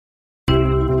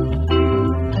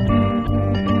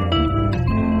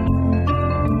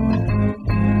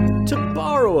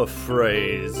a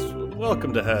phrase.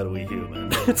 Welcome to How Do We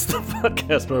Human. It's the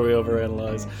podcast where we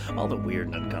overanalyze all the weird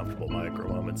and uncomfortable micro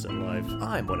moments in life.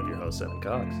 I'm one of your hosts, Evan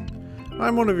Cox.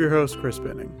 I'm one of your hosts, Chris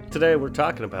Binning. Today we're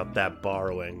talking about that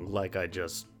borrowing, like I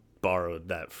just borrowed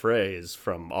that phrase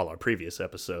from all our previous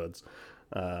episodes.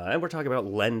 And we're talking about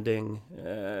lending.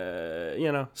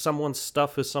 Someone's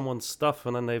stuff is someone's stuff,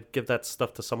 and then they give that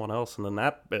stuff to someone else, and then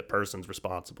that person's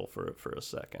responsible for it for a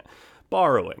second.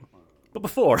 Borrowing. But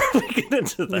before we get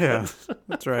into that... Yeah,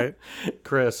 that's right.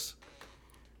 Chris.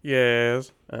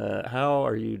 Yes? How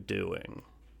are you doing?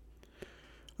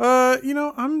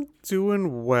 I'm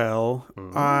doing well.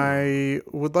 I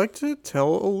would like to tell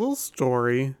a little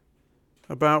story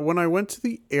about when I went to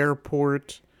the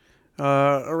airport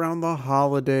around the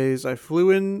holidays. I flew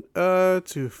in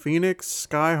to Phoenix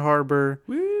Sky Harbor.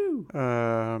 Woo!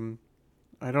 I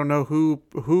don't know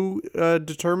who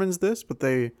determines this, but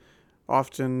they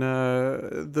often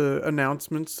the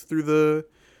announcements through the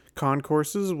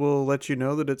concourses will let you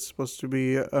know that it's supposed to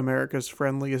be America's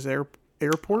friendliest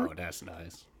airport. Oh, that's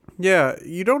nice. Yeah,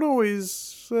 you don't always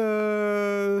see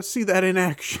that in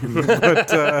action,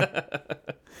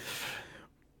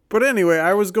 but anyway,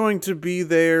 I was going to be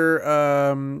there,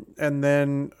 and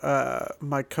then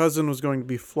my cousin was going to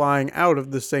be flying out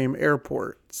of the same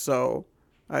airport, so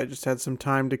I just had some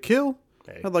time to kill.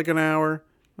 Hey. Had like an hour.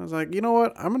 I was like, you know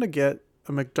what? I'm going to get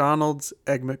a McDonald's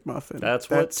Egg McMuffin. That's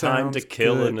what time to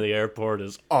kill in the airport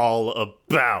is all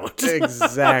about.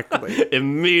 Exactly.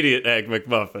 Immediate Egg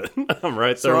McMuffin. I'm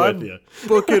right there So with you.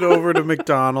 Book it over to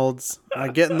McDonald's. I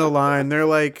get in the line. They're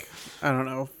like, I don't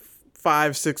know,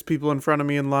 5-6 people in front of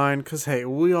me in line. Because, hey,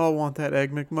 we all want that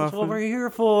Egg McMuffin. That's what we're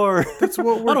here for. That's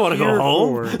what we're I don't want to go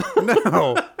home. For.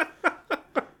 No.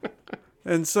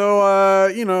 And so,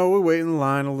 we wait in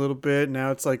line a little bit.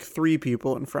 Now it's like 3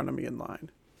 people in front of me in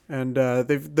line. And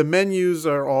the menus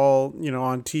are all,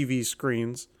 on TV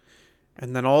screens.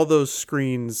 And then all those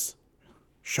screens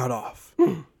shut off.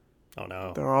 Oh,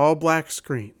 no. They're all black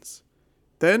screens.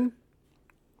 Then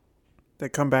they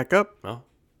come back up. Oh.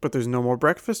 But there's no more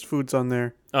breakfast foods on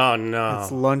there. Oh, no.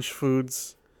 It's lunch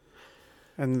foods.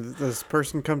 And this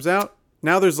person comes out.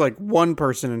 Now there's like one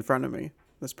person in front of me.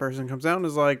 This person comes out and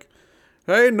is like,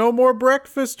 hey, no more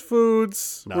breakfast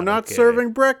foods. We're not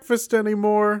serving breakfast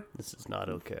anymore. This is not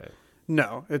okay.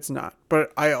 No, it's not.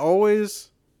 But I always,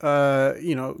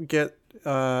 get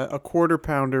a quarter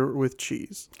pounder with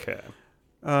cheese. Okay.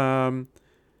 I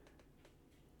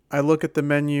look at the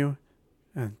menu,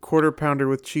 and quarter pounder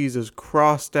with cheese is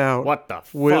crossed out. What the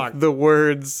fuck? With the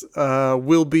words,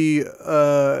 will be,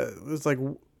 it's like,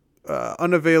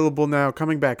 unavailable now,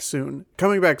 coming back soon.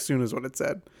 Coming back soon is what it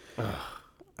said.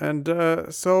 And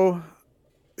so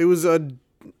it was a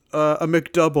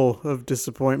McDouble of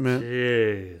disappointment.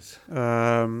 Jeez.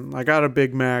 I got a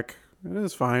Big Mac. It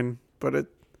was fine, but it,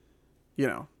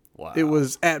 Wow. it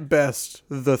was at best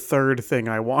the third thing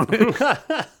I wanted.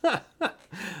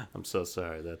 I'm so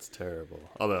sorry. That's terrible.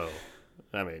 Although,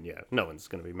 I mean, yeah, no one's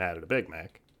going to be mad at a Big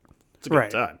Mac. It's a good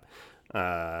time.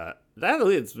 That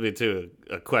leads me to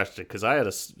a question, because I had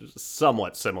a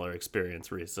somewhat similar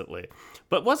experience recently.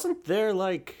 But wasn't there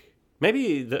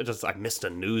maybe I missed a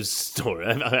news story.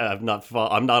 I'm not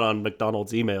on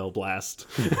McDonald's email blast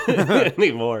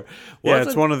anymore.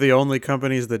 It's one of the only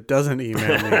companies that doesn't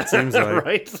email me, it seems like.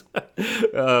 Right?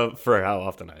 For how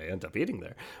often I end up eating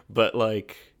there. But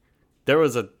there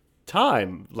was a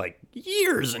time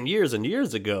years and years and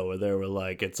years ago where they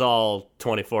were it's all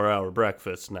 24-hour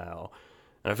breakfast now.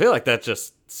 And I feel like that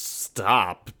just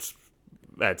stopped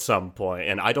at some point,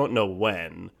 and I don't know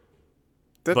when.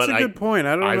 That's a good point.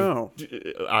 I don't know.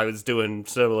 I was doing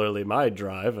similarly my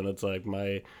drive, and it's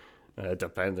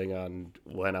depending on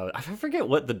when I forget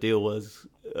what the deal was,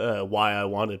 why I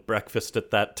wanted breakfast at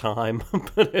that time.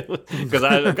 Because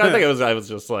I think I was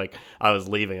just I was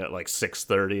leaving at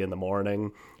 6:30 in the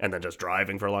morning and then just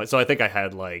driving for a long. So I think I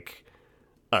had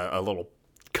a little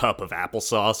cup of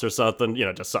applesauce or something,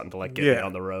 just something to get me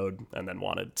on the road, and then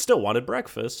still wanted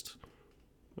breakfast.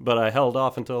 But I held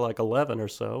off until 11 or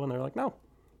so, and they're like, no,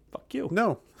 fuck you.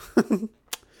 No.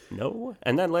 No.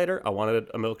 And then later, I wanted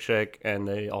a milkshake, and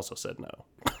they also said no.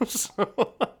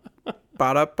 So...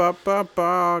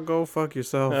 Ba-da-ba-ba-ba, go fuck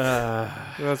yourself.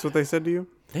 That's what they said to you?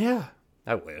 Yeah.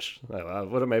 I wish. That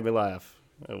would have made me laugh.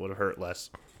 It would have hurt less.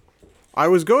 I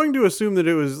was going to assume that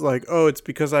it was it's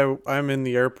because I'm in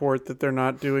the airport that they're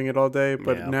not doing it all day,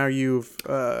 but now you've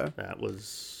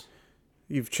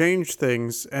you've changed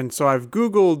things, and so I've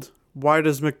Googled, why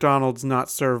does McDonald's not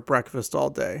serve breakfast all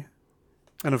day?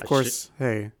 And of course,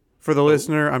 hey, for the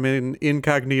listener, I'm in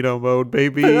incognito mode,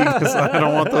 baby, because I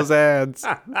don't want those ads.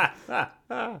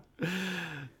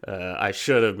 I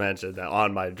should have mentioned that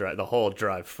on my drive, the whole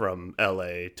drive from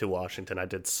LA to Washington, I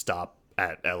did stop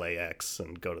at LAX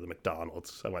and go to the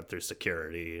McDonald's. I went through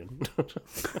security, and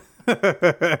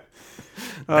that's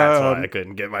why I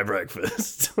couldn't get my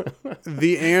breakfast.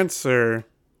 The answer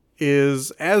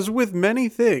is, as with many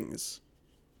things,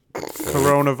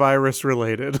 coronavirus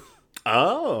related.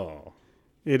 Oh.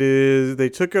 It is. They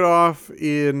took it off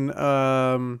in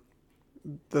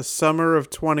the summer of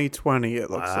 2020,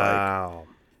 it looks like. Wow.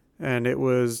 And it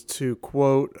was to,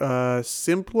 quote,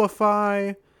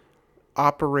 simplify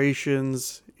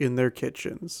operations in their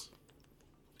kitchens.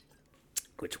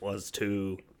 Which was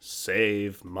to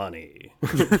save money.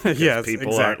 Yes, people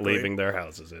exactly. aren't leaving their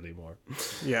houses anymore.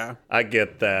 Yeah. I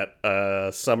get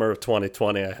that. Summer of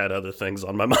 2020, I had other things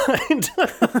on my mind.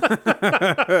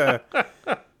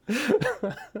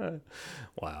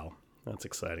 Wow. That's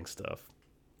exciting stuff.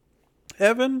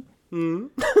 Evan,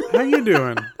 how you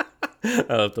doing? I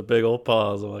left a big old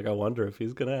pause. I'm like, I wonder if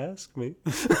he's going to ask me.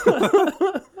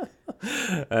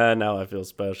 And now I feel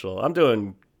special. I'm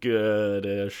doing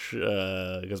good-ish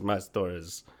because my story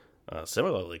is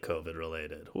similarly COVID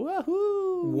related.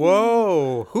 Woohoo!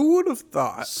 Whoa, who would have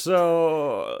thought?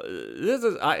 So this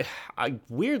is I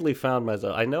weirdly found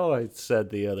myself. I know I said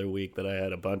the other week that I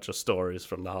had a bunch of stories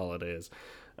from the holidays,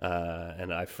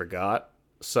 and I forgot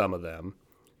some of them,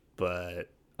 but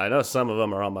I know some of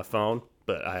them are on my phone.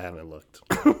 But I haven't looked.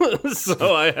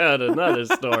 So I had another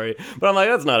story. But I'm like,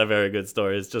 that's not a very good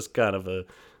story. It's just kind of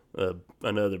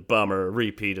another bummer, a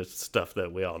repeat of stuff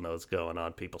that we all know is going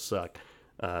on. People suck.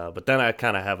 But then I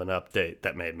kind of have an update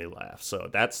that made me laugh. So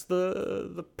that's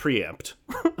the preempt.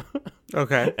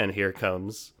 Okay. And here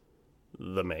comes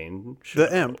the main show.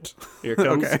 The empt. Here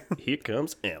comes Okay. Here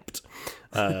comes empt.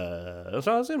 So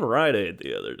I was in Rite Aid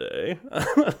the other day.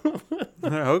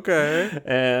 Okay.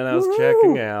 And I was Woo!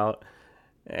 checking out.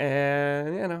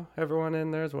 And, everyone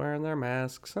in there is wearing their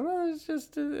masks. And then there's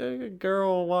just a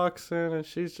girl walks in and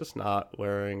she's just not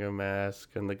wearing a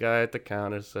mask. And the guy at the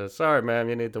counter says, "Sorry, ma'am,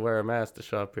 you need to wear a mask to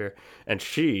shop here." And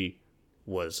she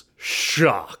was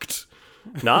shocked.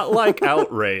 Not like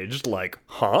outraged, like,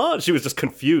 huh? She was just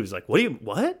confused. Like,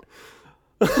 what?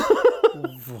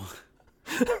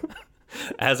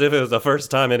 As if it was the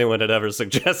first time anyone had ever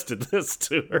suggested this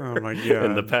to her. Oh my God.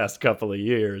 In the past couple of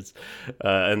years.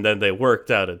 And then they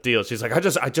worked out a deal. She's like, I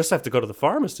just have to go to the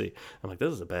pharmacy. I'm like,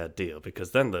 this is a bad deal,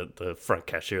 because then the front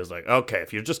cashier is like, okay,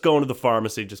 if you're just going to the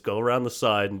pharmacy, just go around the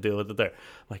side and deal with it there.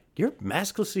 I'm like, you're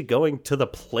masklessly going to the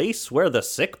place where the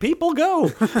sick people go?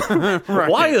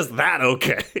 Right. Why is that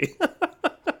okay?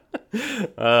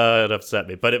 It upset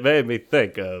me, but it made me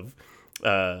think of,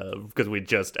 because we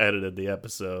just edited the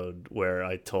episode where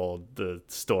I told the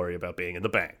story about being in the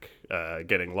bank,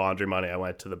 getting laundry money. I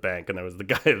went to the bank, and there was the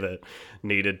guy that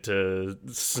needed to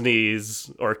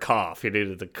sneeze or cough. He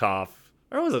needed to cough,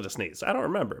 or was it a sneeze? I don't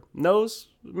remember. Nose,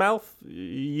 mouth,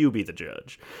 you be the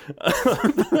judge.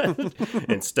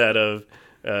 Instead of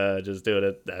just doing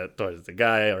it towards the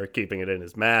guy or keeping it in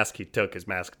his mask, he took his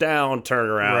mask down,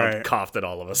 turned around, Right. coughed at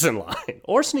all of us in line,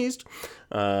 or sneezed.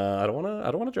 I don't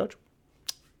want to judge.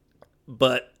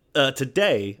 But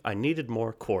today, I needed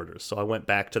more quarters, so I went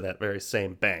back to that very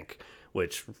same bank,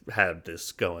 which had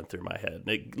this going through my head. And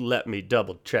it let me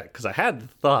double-check, because I had the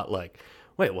thought, like,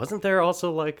 wait, wasn't there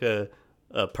also, like, a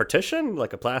partition,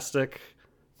 like a plastic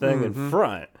thing in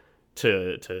front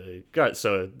to guard?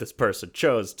 So this person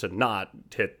chose to not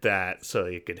hit that so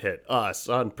he could hit us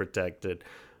unprotected.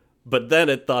 But then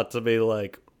it thought to me,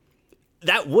 like,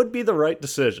 that would be the right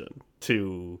decision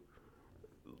to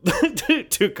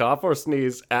cough or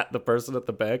sneeze at the person at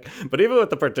the bank. But even with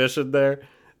the partition there,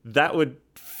 that would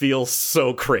feel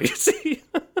so crazy.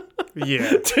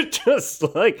 Yeah. To just,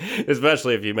 like,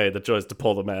 especially if you made the choice to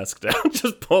pull the mask down,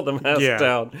 just pull the mask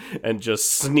down and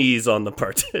just sneeze on the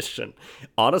partition.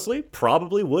 Honestly,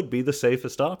 probably would be the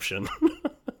safest option.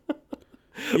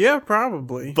 Yeah,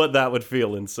 probably. But that would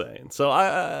feel insane. So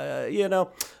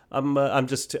I'm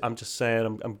just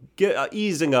saying, I'm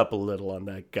easing up a little on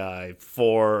that guy.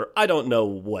 For I don't know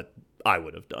what I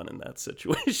would have done in that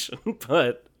situation,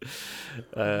 but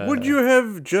Would you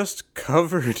have just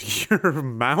covered your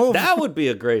mouth? that would be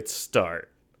a great start.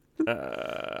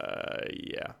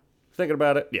 Yeah, thinking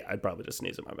about it, yeah, I'd probably just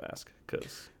sneeze in my mask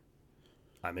because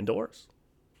I'm indoors.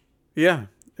 Yeah,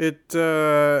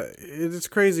 it's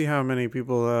crazy how many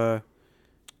people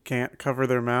can't cover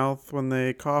their mouth when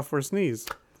they cough or sneeze.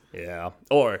 Yeah,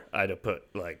 or I'd have put,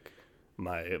 like,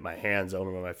 my hands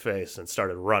over my face and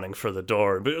started running for the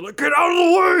door and being like, "Get out of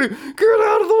the way! Get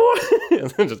out of the way!"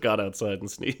 And then just got outside and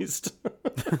sneezed.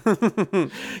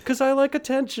 Because I like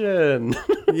attention.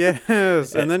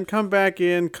 Yes, and then come back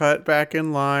in, cut back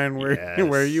in line where Yes.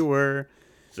 where you were.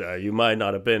 So you might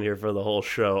not have been here for the whole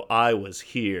show. I was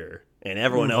here, and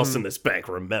everyone else in this bank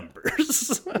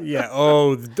remembers. Yeah.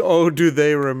 Oh, do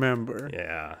they remember?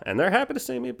 Yeah, and they're happy to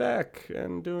see me back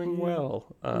and doing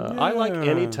well. I like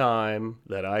any time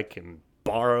that I can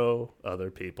borrow other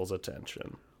people's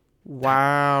attention.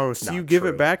 Wow. So Not you give true.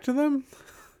 it back to them?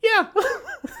 Yeah.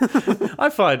 I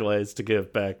find ways to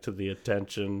give back to the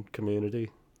attention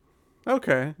community.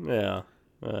 Okay. Yeah.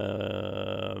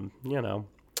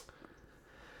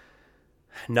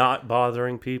 Not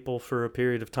bothering people for a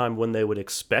period of time when they would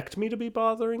expect me to be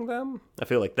bothering them. I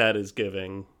feel like that is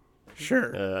giving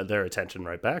Sure. their attention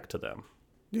right back to them.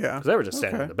 Yeah. Because they were just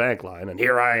standing in the bank line, and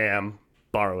here I am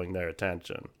borrowing their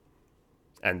attention.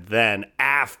 And then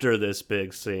after this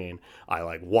big scene, I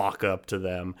like walk up to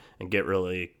them and get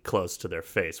really close to their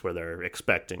face where they're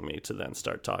expecting me to then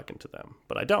start talking to them.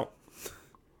 But I don't.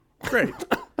 Great.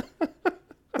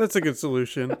 That's a good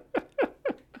solution.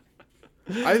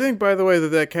 I think, by the way,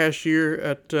 that cashier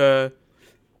at the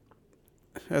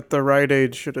Rite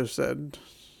Aid should have said,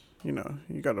 you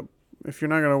gotta, if you're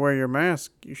not gonna wear your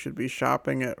mask, you should be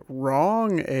shopping at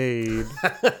Wrong Aid.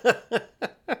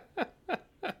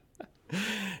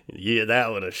 Yeah,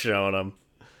 that would have shown them.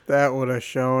 That would have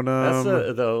shown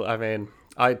them. Though, I mean,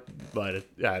 I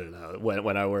don't know.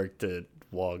 When I worked at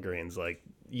Walgreens, like,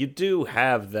 you do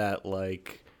have that,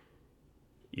 like,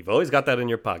 you've always got that in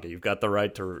your pocket. You've got the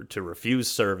right to refuse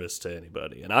service to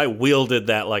anybody. And I wielded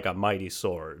that like a mighty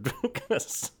sword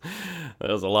because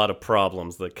there was a lot of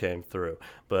problems that came through.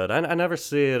 But I never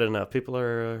see it enough. People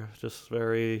are just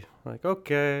very like,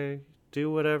 okay,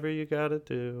 do whatever you got to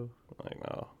do. Like,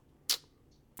 no,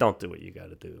 don't do what you got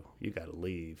to do. You got to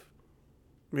leave.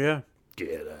 Yeah.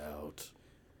 Get out.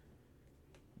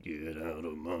 Get out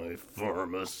of my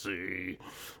pharmacy.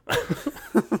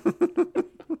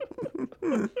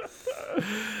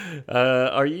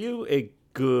 Are you a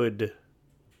good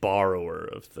borrower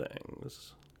of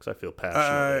things? Because I feel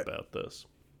passionate about this.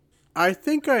 I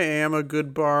think I am a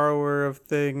good borrower of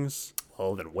things.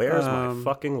 Well, then where's my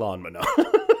fucking lawnmower?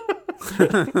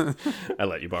 I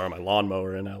let you borrow my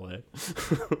lawnmower in LA.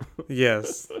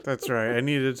 Yes, that's right. I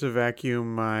needed to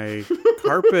vacuum my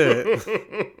carpet.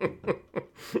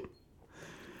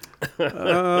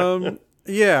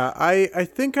 Yeah, I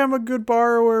think I'm a good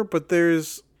borrower, but there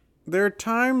are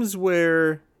times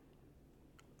where,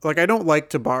 like, I don't like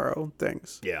to borrow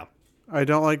things. Yeah. I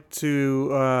don't like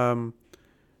to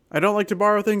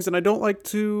borrow things, and I don't like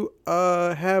to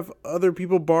have other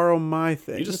people borrow my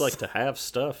things. You just like to have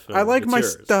stuff. I like it's my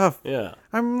yours. stuff. Yeah.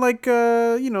 I'm like,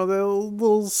 the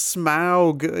little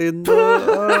Smaug in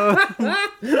the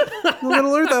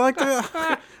Middle Earth. I like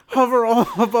to hover all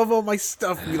above all my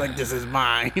stuff and be like, this is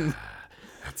mine.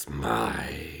 That's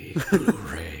my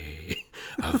Blu-ray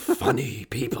of funny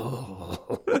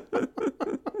people.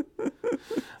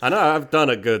 I know I've done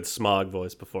a good Smog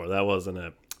voice before. That wasn't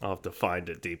it. I'll have to find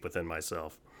it deep within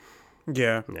myself.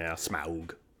 Yeah. Yeah,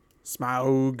 Smaug.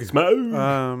 Smaug.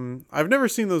 Smaug. I've never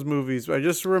seen those movies, but I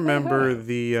just remember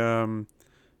the,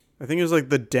 I think it was like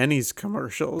the Denny's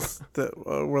commercials that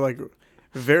were like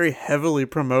very heavily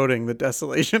promoting the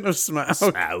desolation of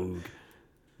Smaug. Smaug.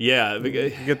 Yeah. You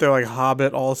get their like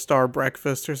Hobbit All-Star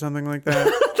breakfast or something like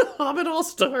that. Hobbit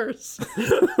All-Stars.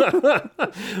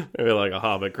 Maybe like a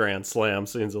Hobbit Grand Slam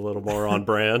seems a little more on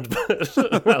brand, but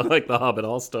I like the Hobbit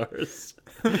All-Stars.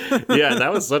 Yeah,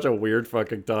 that was such a weird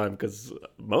fucking time because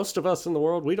most of us in the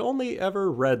world, we'd only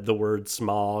ever read the word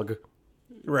smog.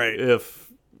 Right.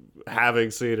 If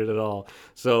having seen it at all.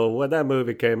 So when that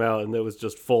movie came out and it was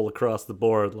just full across the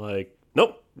board, like,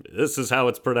 nope, this is how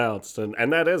it's pronounced.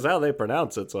 And that is how they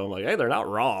pronounce it. So I'm like, hey, they're not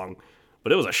wrong.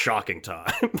 But it was a shocking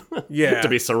time. Yeah. To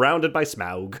be surrounded by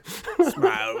Smaug.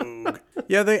 Smaug.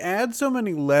 Yeah, they add so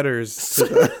many letters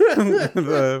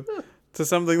to to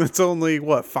something that's only,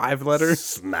 5 letters?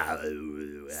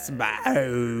 Smaug.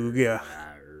 Smaug.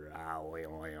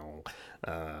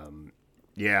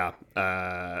 Yeah.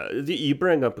 You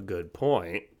bring up a good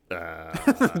point. Do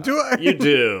I? You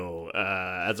do.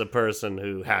 As a person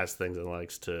who has things and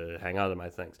likes to hang on to my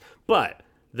things. But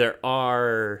there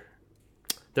are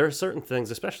certain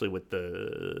things, especially with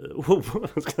the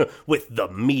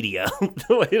media,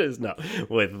 the way it is now,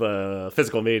 with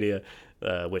physical media,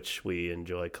 which we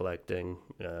enjoy collecting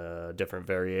different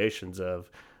variations of.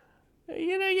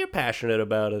 You're passionate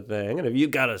about a thing, and if you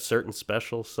got a certain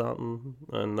special something,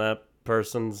 and that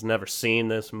person's never seen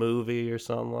this movie or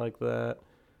something like that.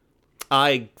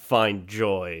 I find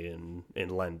joy in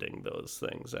lending those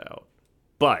things out,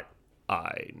 but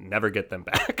I never get them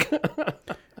back.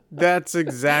 That's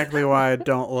exactly why I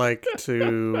don't like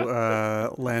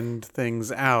to lend things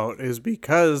out, is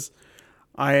because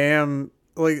I am,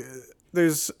 like,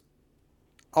 there's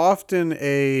often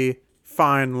a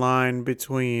fine line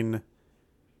between,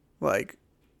 like,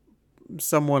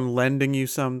 someone lending you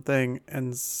something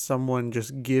and someone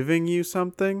just giving you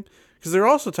something. Because there are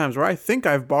also times where I think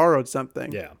I've borrowed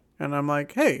something. Yeah. And I'm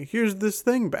like, hey, here's this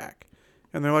thing back.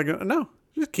 And they're like, no,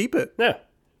 just keep it. Yeah.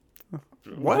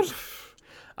 What?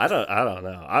 I don't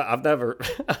know. I've never.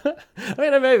 I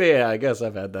mean, maybe I guess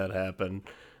I've had that happen,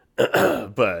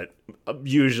 but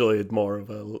usually it's more of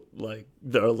a, like,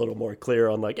 they're a little more clear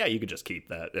on, like, yeah, you could just keep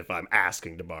that if I'm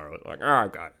asking to borrow it. Like, oh,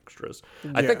 I've got extras.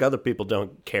 I think other people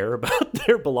don't care about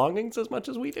their belongings as much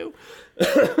as we do.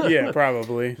 Yeah,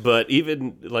 probably. But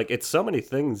even, like, it's so many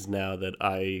things now that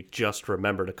I just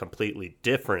remembered a completely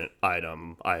different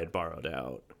item I had borrowed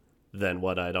out than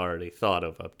what I'd already thought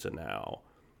of up to now.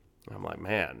 I'm like,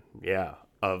 man, yeah.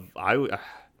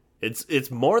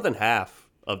 It's more than half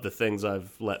of the things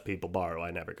I've let people borrow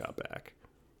I never got back,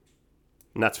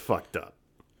 and that's fucked up.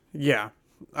 Yeah,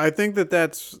 I think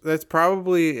that's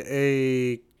probably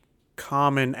a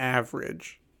common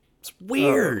average. It's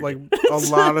weird. Like, a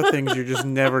lot of things you're just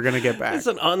never gonna get back. It's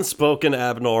an unspoken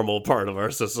abnormal part of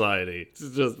our society.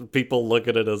 It's just people look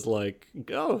at it as like,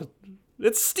 oh,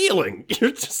 it's stealing.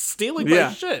 You're just stealing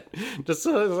my shit. Just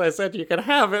as I said, you can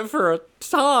have it for a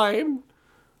time.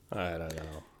 I don't know.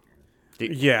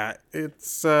 Yeah,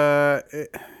 it's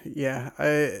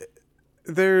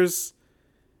there's,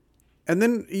 and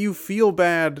then you feel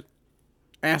bad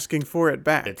asking for it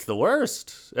back. It's the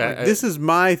worst. Like, this is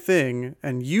my thing,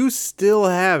 and you still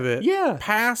have it. Yeah.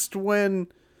 Past when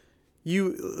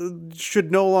you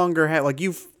should no longer have. Like,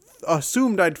 you've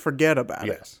assumed I'd forget about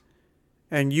it. Yes.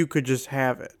 And you could just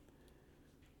have it.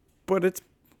 But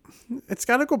it's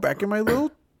got to go back in my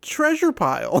little treasure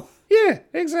pile. Yeah,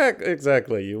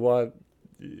 exactly. You want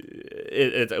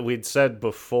it. We'd said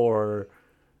before,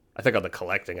 I think on the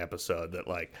collecting episode, that,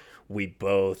 like, we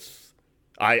both.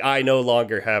 I no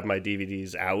longer have my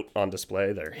DVDs out on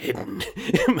display. They're hidden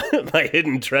in my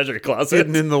hidden treasure closet.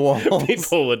 Hidden in the walls.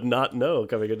 People would not know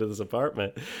coming into this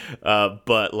apartment.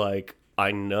 But, like,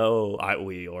 I know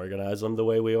we organize them the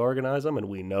way we organize them, and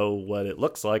we know what it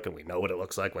looks like, and we know what it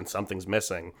looks like when something's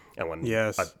missing. And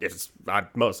when I'm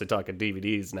mostly talking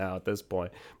DVDs now at this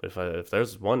point, but if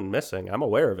there's one missing, I'm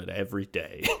aware of it every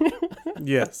day.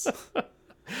 Yes.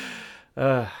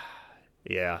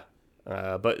 Yeah.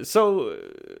 But so,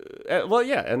 well,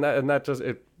 yeah, and that just,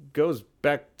 it goes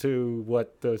back to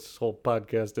what this whole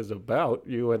podcast is about.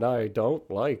 You and I don't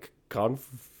like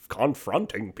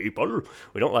confronting people.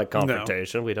 We don't like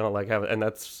confrontation. No. We don't like having, and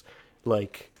that's,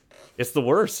 like, it's the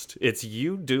worst. It's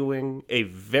you doing a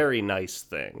very nice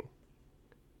thing,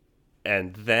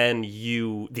 and then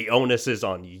the onus is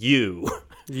on you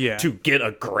to get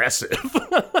aggressive,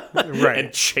 right,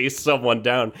 and chase someone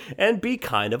down and be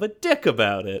kind of a dick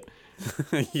about it.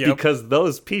 Yep. Because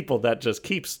those people that just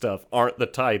keep stuff aren't the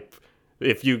type,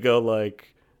 if you go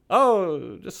like,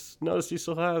 oh, just notice you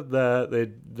still have that,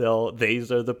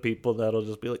 these are the people that'll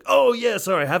just be like, oh yeah,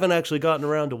 sorry, I haven't actually gotten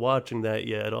around to watching that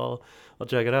yet. I'll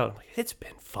check it out. I'm like, it's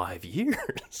been 5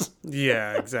 years.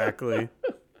 Yeah, exactly.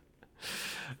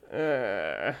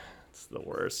 It's the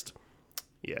worst.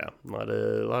 Yeah, a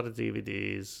lot of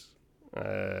DVDs.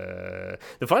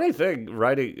 The funny thing,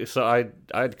 writing, so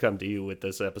I'd come to you with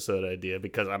this episode idea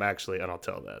because I'm actually, and I'll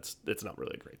tell that it's not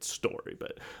really a great story,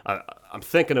 but I'm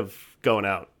thinking of going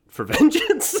out for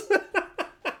vengeance.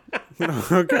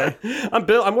 Okay.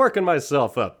 I'm working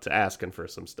myself up to asking for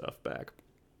some stuff back.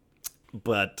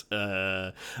 But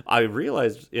I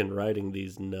realized in writing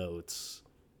these notes,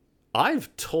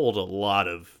 I've told a lot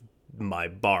of my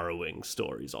borrowing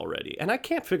stories already, and I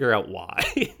can't figure out why.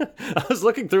 I was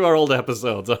looking through our old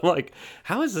episodes. I'm like,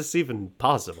 how is this even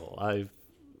possible?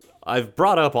 I've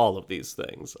brought up all of these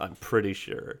things, I'm pretty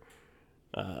sure.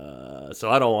 So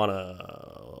I don't want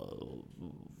to,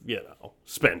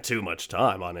 spend too much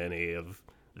time on any of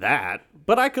that,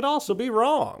 but I could also be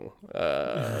wrong.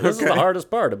 This is the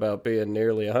hardest part about being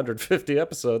nearly 150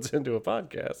 episodes into a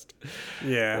podcast.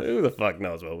 Yeah. Who the fuck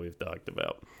knows what we've talked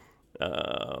about?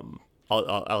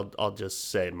 I'll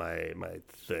just say my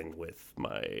thing with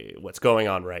what's going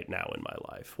on right now in my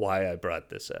life. Why I brought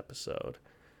this episode.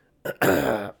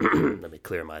 Let me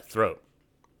clear my throat.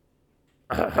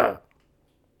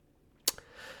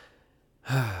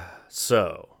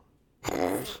 So,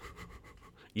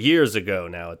 years ago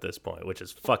now at this point, which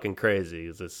is fucking crazy.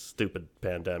 'Cause this stupid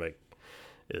pandemic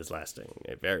is lasting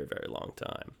a very, very long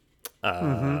time.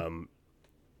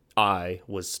 I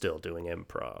was still doing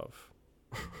improv.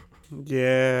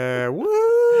 Yeah,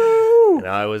 woo! And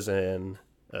I was in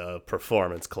a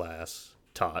performance class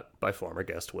taught by former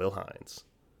guest Will Hines.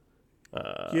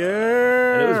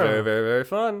 Yeah. And it was very, very, very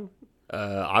fun.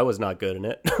 I was not good in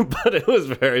it, but it was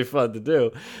very fun to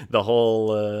do. The whole...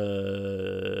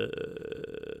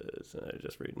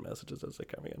 just reading messages as they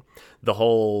come in. The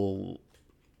whole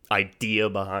idea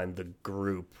behind the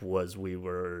group was we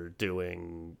were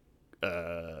doing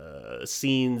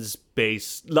scenes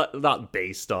based, not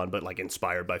based on, but like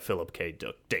inspired by Philip K.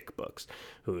 Dick books,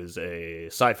 who is a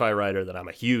sci-fi writer that I'm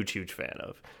a huge, huge fan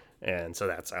of. And so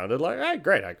that sounded like, hey,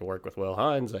 great, I could work with Will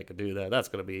Hines, I could do that, that's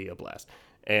going to be a blast.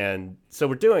 And so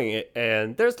we're doing it,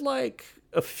 and there's like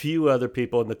a few other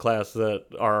people in the class that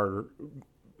are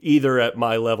either at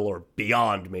my level or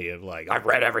beyond me, of like, I've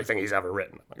read everything he's ever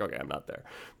written. I'm like, okay, I'm not there.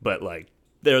 But like,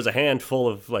 there's a handful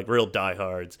of like real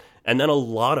diehards, and then a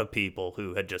lot of people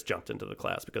who had just jumped into the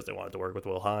class because they wanted to work with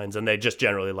Will Hines, and they just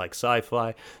generally like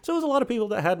sci-fi. So it was a lot of people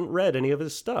that hadn't read any of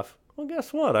his stuff. Well,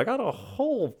 guess what? I got a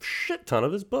whole shit ton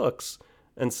of his books.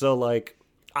 And so like,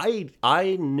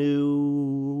 I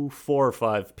knew 4 or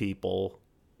 5 people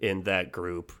in that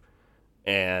group,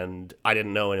 and I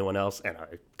didn't know anyone else, and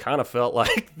I kind of felt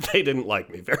like they didn't like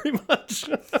me very much.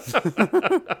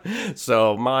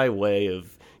 So my way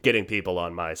of getting people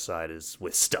on my side is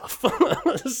with stuff.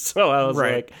 So I was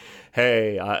like,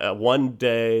 hey, one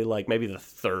day, like maybe the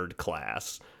 3rd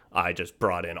class, I just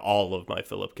brought in all of my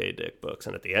Philip K. Dick books.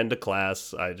 And at the end of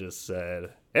class, I just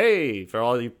said, hey, for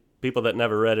all you people that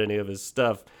never read any of his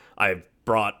stuff, I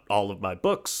brought all of my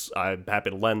books. I'm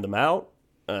happy to lend them out.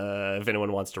 If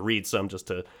anyone wants to read some, just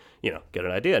to, get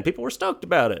an idea. And people were stoked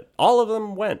about it. All of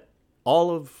them went.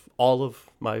 All of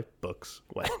my books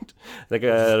went. I think I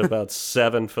had about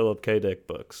 7 Philip K. Dick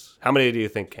books. How many do you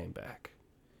think came back?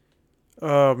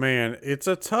 Oh man, it's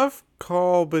a tough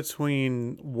call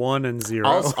between 1 and 0.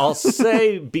 I'll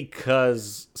say,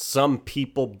 because some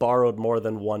people borrowed more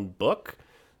than one book,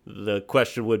 the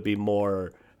question would be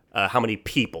more, how many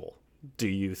people do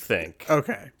you think?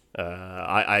 Okay.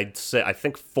 I'd say, I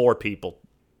think 4 people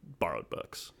borrowed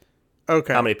books.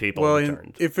 Okay. How many people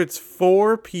returned? If it's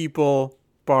 4 people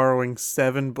borrowing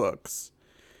 7 books,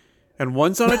 and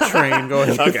one's on a train going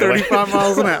at 35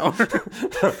 miles an hour,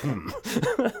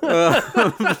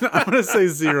 I'm going to say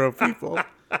 0 people.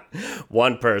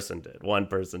 One person did.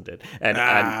 And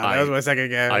that was my second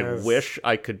guess. I wish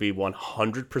I could be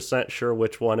 100% sure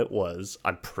which one it was.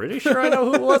 I'm pretty sure I know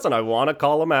who it was, and I want to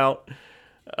call him out.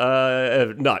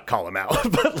 Not call him out,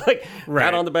 but like,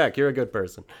 pat on the back, you're a good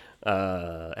person.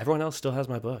 Everyone else still has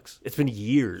my books. It's been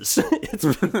years. It's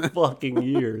been fucking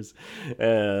years.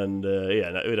 And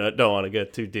I don't want to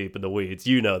get too deep in the weeds.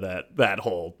 You know that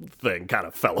whole thing kind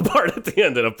of fell apart at the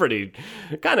end in a pretty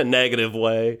kind of negative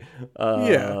way.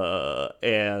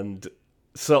 And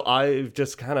so I've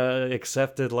just kind of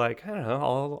accepted, like, I don't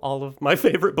know, all of my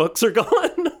favorite books are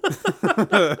gone.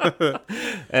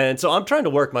 And so I'm trying to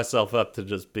work myself up to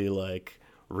just be like,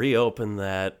 reopen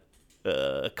that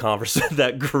conversation,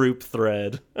 that group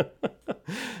thread.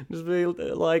 Just be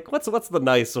like, what's the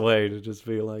nice way to just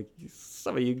be like,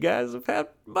 some of you guys have had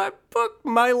my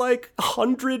like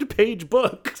 100-page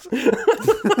books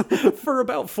for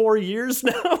about 4 years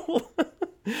now.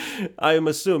 I'm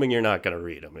assuming you're not going to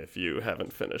read them if you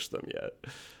haven't finished them yet.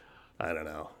 I don't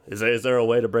know. Is there a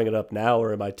way to bring it up now,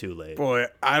 or am I too late? Boy,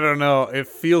 I don't know. It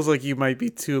feels like you might be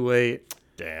too late.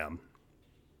 Damn.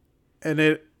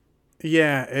 And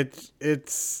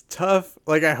it's tough.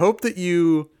 Like, I hope that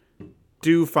you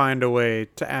do find a way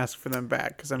to ask for them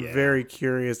back, because I'm very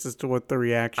curious as to what the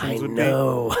reactions would be.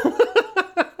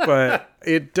 But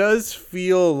it does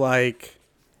feel like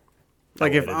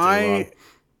if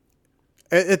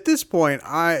at this point,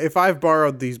 if I've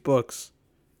borrowed these books,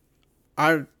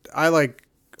 if I've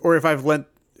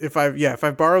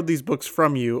borrowed these books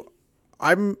from you,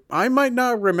 I might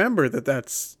not remember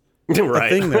that's a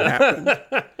thing that happened.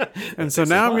 And so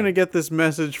now I'm going to get this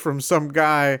message from some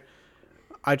guy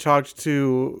I talked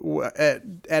to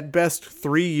at best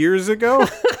 3 years ago.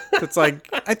 It's like,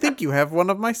 I think you have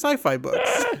one of my sci-fi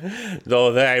books.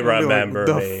 Though they remember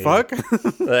like, me. The fuck?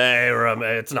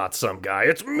 It's not some guy,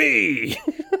 it's me.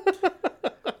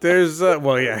 There's fair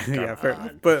enough.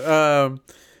 But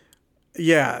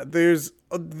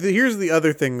here's the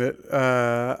other thing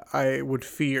that I would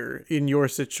fear in your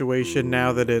situation.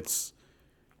 Now that it's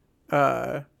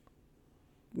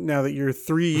now that you're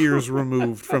 3 years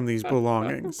removed from these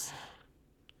belongings,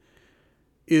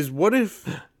 is what if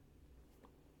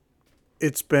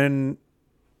it's been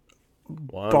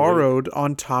One borrowed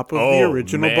on top of the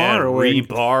original borrowing.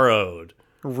 Re-borrowed.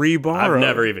 Reborrowed. I've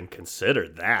never even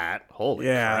considered that. Holy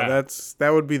crap. that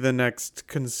would be the next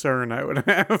concern I would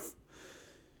have.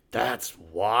 That's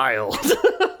wild.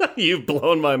 You've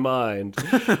blown my mind.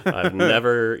 I've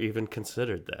never even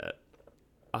considered that.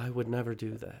 I would never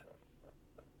do that.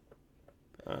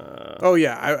 Oh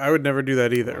yeah, I would never do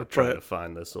that either. I'm trying But to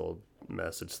find this old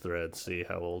message thread, see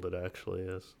how old it actually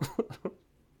is.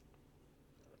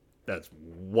 That's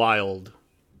wild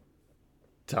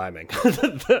timing.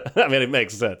 I mean, it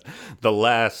makes sense. The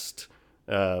last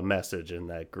message in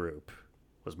that group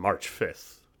was March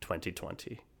 5th,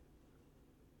 2020.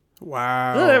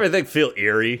 wow. Doesn't everything feel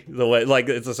eerie? The way, like,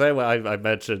 it's the same way I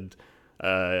mentioned.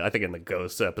 I think in the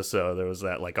Ghosts episode, there was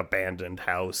that like abandoned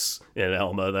house in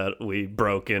Elma that we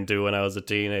broke into when I was a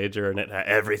teenager, and it had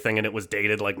everything, and it was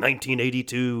dated like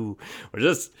 1982.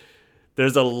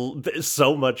 There's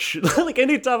so much. Like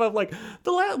anytime I'm like,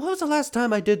 what was the last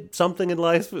time I did something in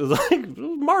life? It was like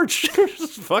March,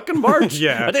 fucking March.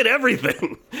 Yeah. I did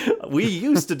everything. We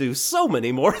used to do so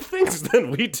many more things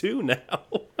than we do now.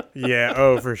 Yeah,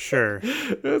 oh for sure.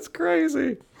 That's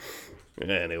crazy.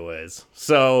 Anyways,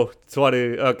 so 20.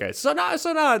 Okay, so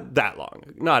not that long.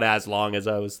 Not as long as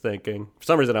I was thinking. For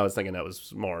some reason, I was thinking that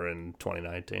was more in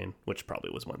 2019, which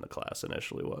probably was when the class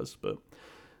initially was. But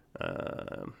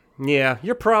yeah,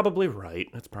 you're probably right.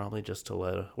 It's probably just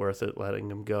worth it letting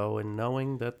him go and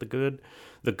knowing that the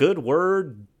good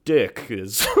word dick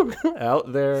is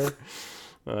out there,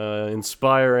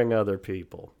 inspiring other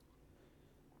people.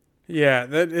 Yeah,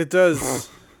 that it does.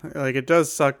 Like it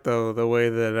does suck though the way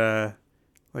that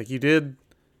like you did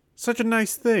such a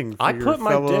nice thing. For I your put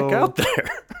my fellow... dick out there.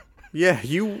 Yeah,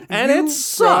 you It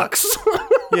sucks.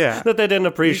 Yeah, that they didn't you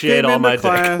appreciate came all into my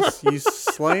class, dick. you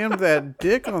slammed that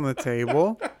dick on the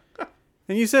table,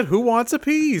 and you said, "Who wants a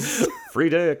piece?" Free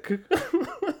dick.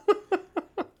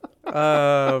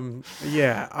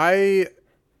 Yeah,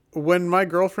 when my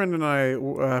girlfriend and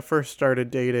I first started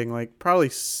dating, like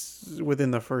probably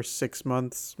within the first 6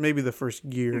 months, maybe the first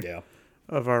year Yeah.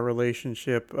 of our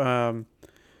relationship,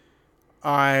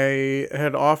 I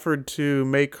had offered to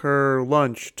make her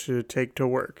lunch to take to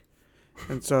work.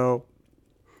 And so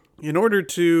in order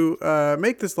to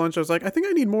make this lunch, I was like, I think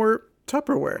I need more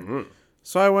Tupperware. Mm.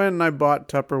 So I went and I bought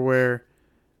Tupperware,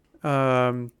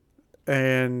 and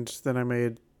then I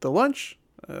made the lunch.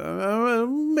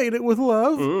 Made it with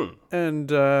love, and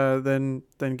then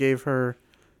gave her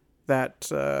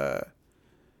that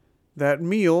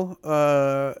meal,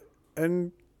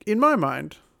 and in my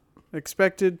mind,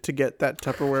 expected to get that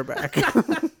Tupperware back.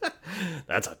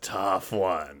 That's a tough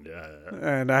one.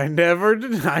 And I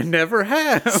never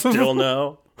have. Still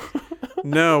no.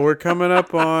 No, we're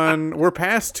past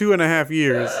 2.5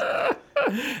 years.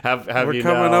 Have We're you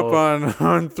coming now, up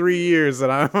on 3 years,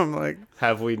 and I'm like,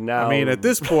 Have we now? I mean, at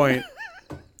this point,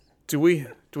 do we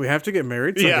have to get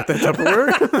married to Yeah. get that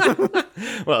Tupperware?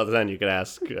 Well, then you can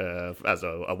ask as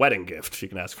a wedding gift. You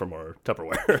can ask for more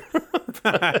Tupperware.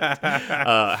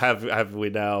 Have we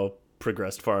now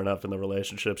progressed far enough in the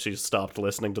relationship? She's stopped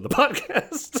listening to the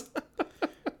podcast,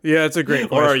 Yeah, it's a great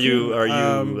question. or are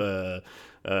you?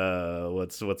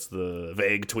 What's the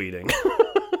vague tweeting?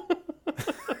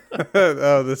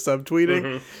 Oh, the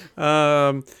subtweeting.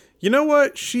 You know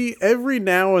what? She every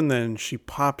now and then she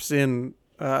pops in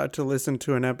to listen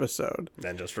to an episode,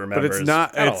 And just but remembers. it's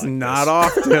not. I don't It's like not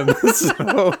often.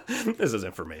 So This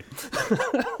isn't for me.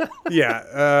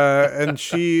 yeah, and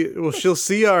she'll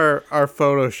see our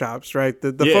photoshops, right?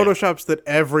 The Yeah. photoshops that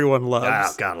everyone loves.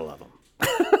 Ah, gotta love them.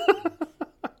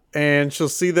 And she'll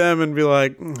see them and be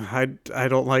like, I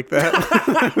don't like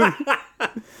that.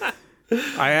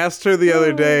 I asked her the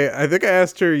other day, I think I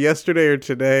asked her yesterday or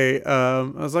today, I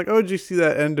was like, oh, did you see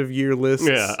that end of year list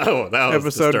Yeah. Oh, that was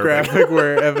episode disturbing. graphic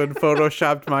where Evan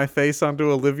photoshopped my face onto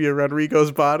Olivia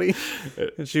Rodrigo's body?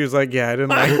 And she was like, yeah, I didn't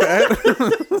like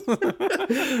that.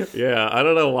 Yeah, I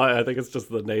don't know why. I think it's just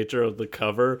the nature of the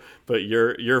cover, but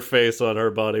your face on her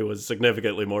body was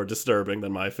significantly more disturbing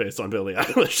than my face on Billie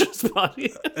Eilish's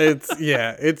body.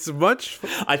 It's much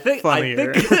I think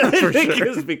funnier, I think sure.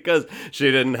 it's because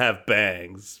she didn't have bangs.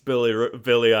 Billie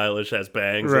Eilish has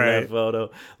bangs in Right. that photo.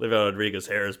 Olivia Rodrigo's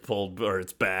hair is pulled or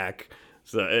it's back,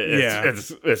 so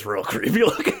it's real creepy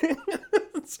looking.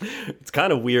 it's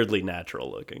kind of weirdly natural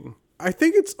looking. I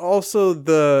think it's also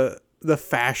the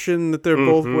fashion that they're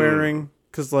both wearing,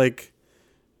 because like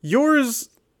yours,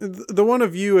 the one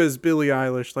of you as Billie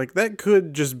Eilish, like that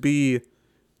could just be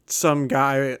some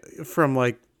guy from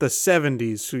like the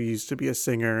 70s who used to be a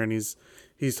singer, and he's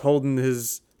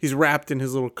wrapped in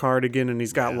his little cardigan and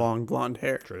he's got long blonde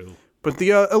hair. True. But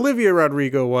the Olivia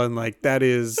Rodrigo one, like, that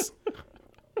is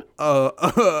a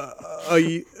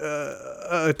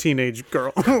teenage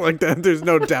girl. Like that. There's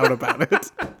no doubt about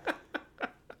it.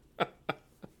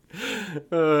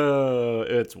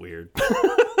 It's weird.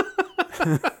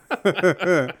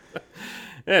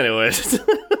 Anyways.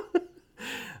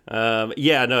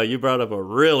 Yeah, no, you brought up a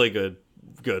really good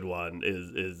one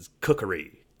is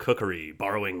cookery,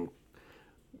 borrowing.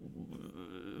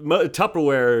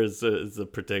 Tupperware is a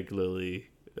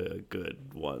particularly good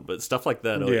one, but stuff like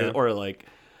that, or like,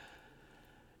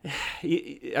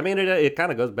 I mean, it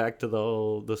kind of goes back to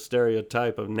the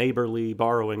stereotype of neighborly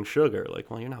borrowing sugar.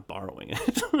 Like, well, you're not borrowing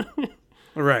it,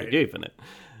 right? You're giving it.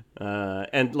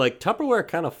 And like Tupperware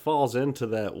kind of falls into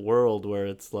that world where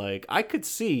it's like I could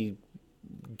see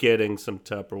getting some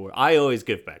Tupperware. I always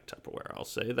give back Tupperware. I'll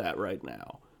say that right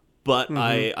now, but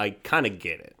I kind of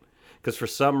get it. Because for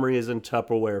some reason,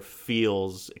 Tupperware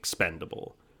feels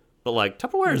expendable. But, like,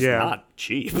 Tupperware is not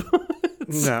cheap.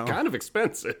 It's kind of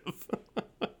expensive.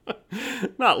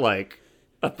 Not, like,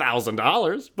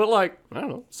 $1,000, but, like, I don't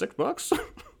know, $6.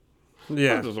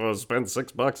 Yeah. I just want to spend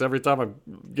 $6 every time I'm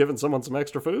giving someone some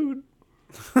extra food.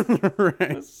 Right.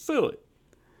 That's silly.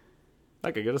 I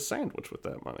could get a sandwich with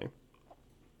that money.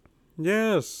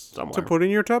 Yes. Somewhere. To put in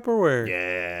your Tupperware.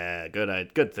 Yeah,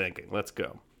 good thinking. Let's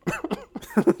go.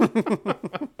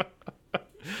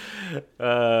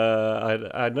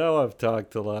 I know I've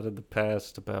talked a lot in the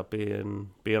past about being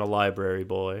a library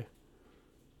boy.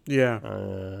 Yeah.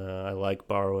 I like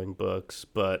borrowing books,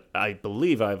 but I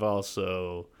believe I've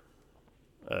also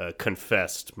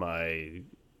confessed my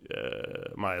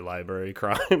library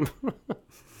crime,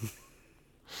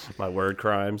 my word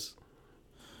crimes.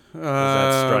 Does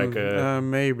that strike a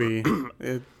maybe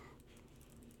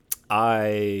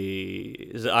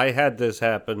I had this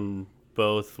happen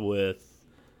both with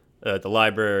the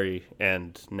library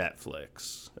and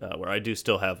Netflix, where I do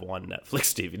still have one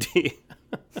Netflix DVD.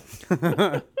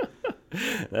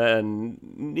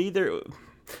 And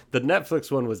the Netflix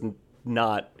one was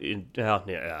not in.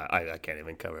 I can't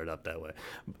even cover it up that way.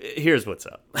 Here's what's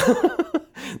up.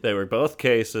 They were both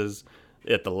cases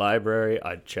at the library.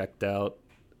 I checked out.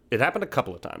 It happened a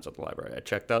couple of times at the library. I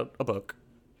checked out a book.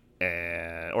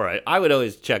 I would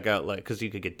always check out, like, because you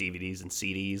could get DVDs and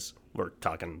CDs. We're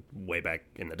talking way back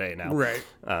in the day now. Right.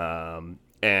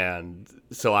 And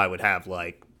so I would have,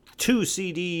 like, 2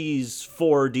 CDs,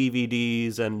 4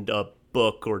 DVDs, and a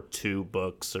book or 2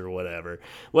 books or whatever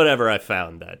I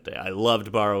found that day. I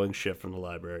loved borrowing shit from the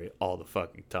library all the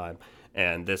fucking time.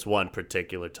 And this one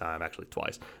particular time, actually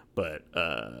twice, but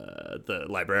the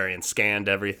librarian scanned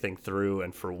everything through,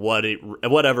 and for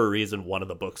whatever reason, one of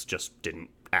the books just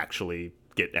didn't actually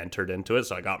get entered into it.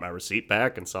 So I got my receipt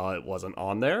back and saw it wasn't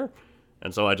on there.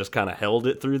 And so I just kind of held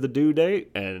it through the due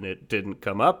date, and it didn't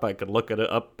come up. I could look at it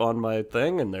up on my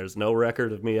thing, and there's no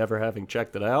record of me ever having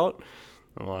checked it out.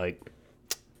 I'm like,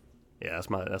 yeah, that's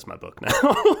my book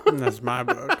now. That's my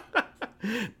book.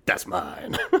 That's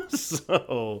mine.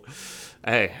 So,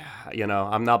 hey,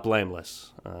 I'm not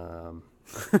blameless.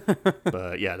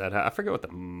 But yeah, I forget what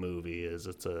the movie is.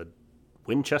 It's a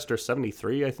Winchester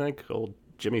 73, I think, old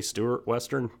Jimmy Stewart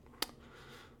Western.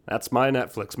 That's my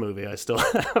Netflix movie I still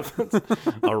have. It's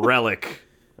a relic.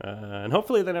 And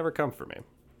hopefully they never come for me.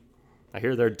 I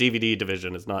hear their DVD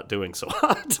division is not doing so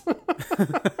hot.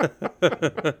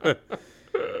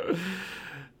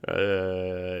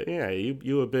 Yeah,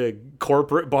 you a big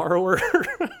corporate borrower?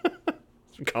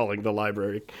 Calling the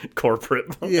library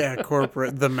corporate. Yeah,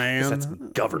 corporate. The man. That's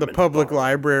government. The public borrower.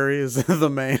 library is the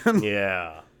man.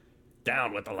 Yeah.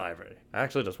 Down with the library. I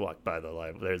actually just walked by the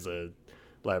library. There's a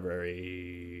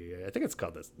library. I think it's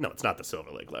called this. No, it's not the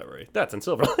Silver Lake Library. That's in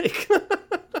Silver Lake.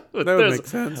 That would make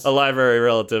sense. A library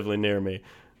relatively near me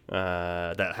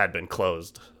that had been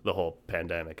closed the whole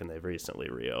pandemic, and they've recently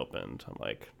reopened. I'm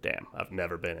like, damn, I've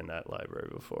never been in that library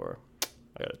before.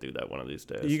 I gotta do that one of these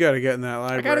days. You gotta get in that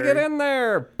library. I gotta get in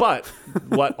there. But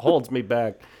what holds me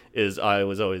back is I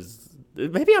was always.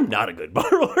 Maybe I'm not a good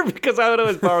borrower because I would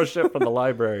always borrow shit from the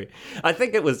library. I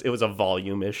think it was a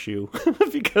volume issue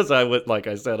because like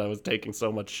I said, I was taking so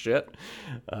much shit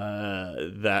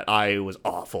that I was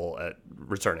awful at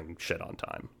returning shit on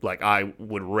time. Like I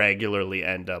would regularly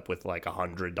end up with like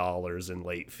 $100 in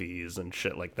late fees and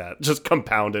shit like that, just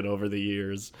compounded over the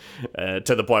years to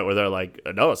the point where they're like,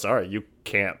 no, sorry, you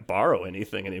can't borrow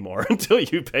anything anymore until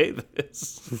you pay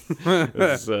this.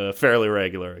 It's a fairly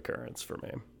regular occurrence for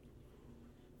me.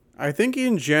 I think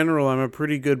in general, I'm a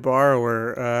pretty good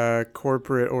borrower,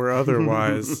 corporate or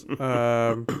otherwise.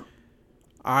 I'm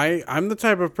the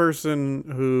type of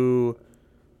person who,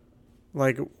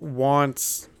 like,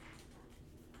 wants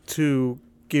to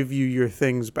give you your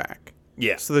things back.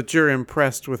 Yeah. So that you're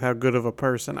impressed with how good of a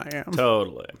person I am.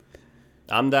 Totally.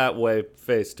 I'm that way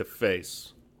face to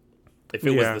face. If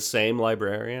it was Yeah. the same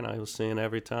librarian I was seeing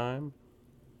every time,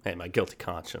 hey, my guilty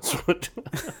conscience would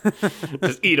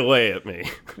just eat away at me.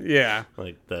 Yeah.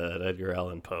 Like that Edgar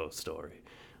Allan Poe story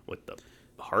with the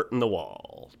heart in the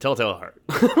wall. Telltale heart.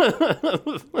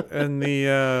 And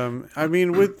the I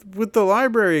mean with the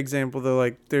library example though,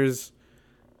 like there's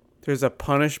a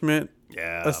punishment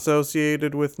Yeah.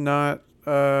 associated with not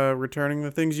returning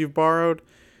the things you've borrowed,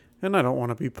 and I don't want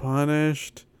to be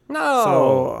punished. No.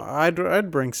 So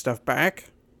I'd bring stuff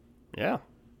back. Yeah.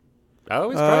 I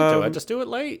always try to. I just do it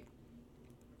late.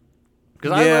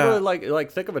 Because I Yeah. literally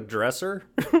like think of a dresser,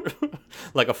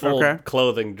 like a full Okay.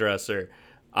 clothing dresser.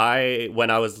 When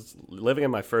I was living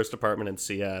in my first apartment in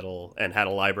Seattle and had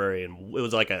a library, and it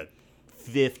was like a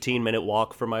 15-minute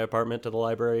walk from my apartment to the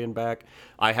library and back,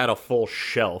 I had a full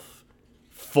shelf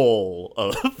full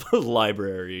of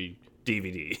library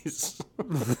DVDs.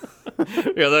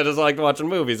 Because I just liked watching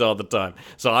movies all the time.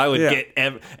 So I would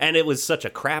Yeah. and it was such a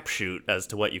crapshoot as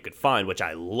to what you could find, which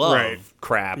I love Right.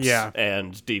 craps Yeah.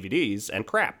 and DVDs and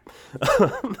crap.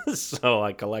 So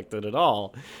I collected it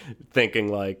all,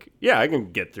 thinking like, yeah, I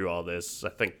can get through all this. I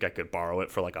think I could borrow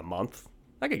it for like a month.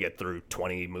 I could get through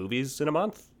 20 movies in a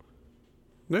month.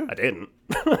 Yeah. I didn't.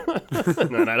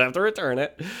 And then I'd have to return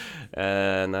it.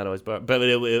 And that always, but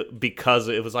because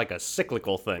it was like a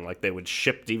cyclical thing, like they would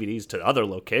ship DVDs to other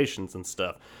locations and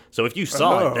stuff. So if you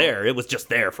saw Oh. it there, it was just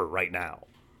there for right now.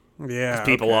 Yeah.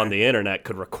 People okay. on the internet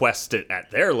could request it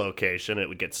at their location. It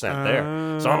would get sent there.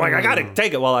 So I'm like, I got to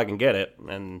take it while I can get it.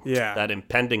 And Yeah. that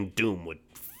impending doom would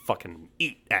fucking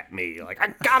eat at me. Like,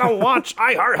 I gotta watch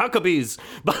I Heart Huckabees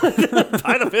by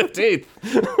the 15th.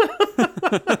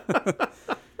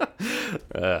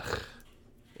 Ugh.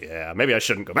 Yeah, maybe I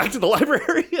shouldn't go back to the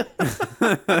library.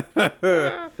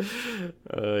 Ay,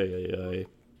 ay, ay.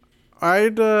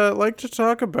 I'd like to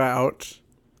talk about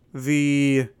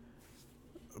the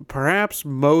perhaps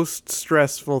most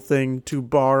stressful thing to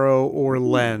borrow or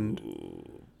lend.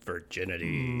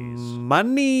 Virginities.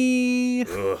 Money.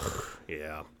 Ugh.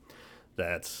 Yeah.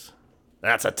 That's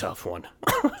a tough one.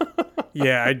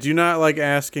 Yeah, I do not like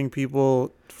asking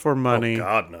people for money. Oh,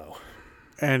 God, no.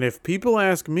 And if people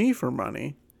ask me for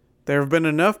money, there have been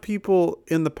enough people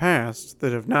in the past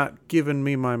that have not given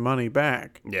me my money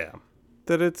back Yeah.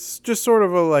 that it's just sort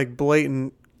of a like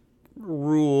blatant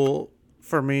rule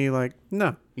for me. Like,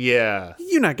 no, Yeah.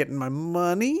 you're not getting my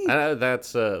money.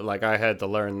 That's like I had to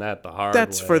learn that the hard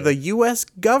That's way. for the U.S.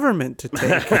 government to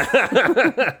take.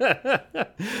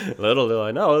 Little do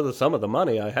I know that some of the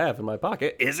money I have in my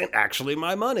pocket isn't actually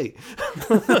my money.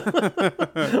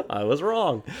 I was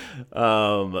wrong.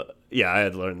 Yeah, I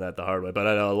had learned that the hard way. But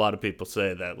I know a lot of people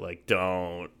say that like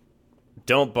don't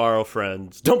borrow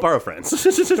friends. Don't borrow friends.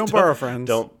 Don't borrow friends.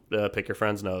 Don't pick your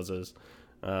friends' noses.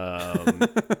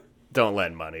 Don't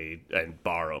lend money and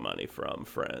borrow money from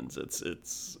friends.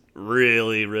 It's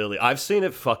really, really. I've seen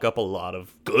it fuck up a lot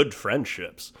of good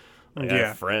friendships. Like, I Yeah.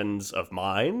 have friends of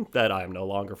mine that I'm no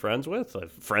longer friends with. I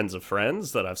have friends of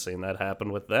friends that I've seen that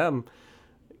happen with them.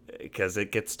 Because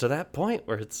it gets to that point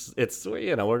where it's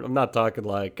I'm not talking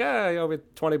like, hey, you owe me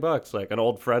 $20. Like an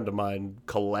old friend of mine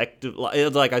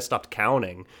it's like I stopped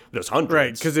counting. There's hundreds.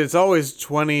 Right, because it's always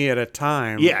 20 at a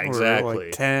time. Yeah, or exactly.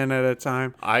 like 10 at a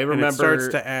time. I and remember it starts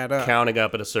to add up. counting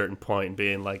up at a certain point and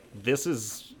being like, this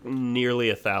is nearly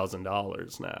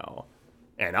 $1,000 now.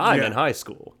 And I'm Yeah. in high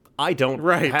school. I don't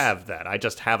Right. have that. I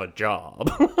just have a job.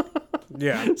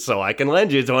 Yeah. So I can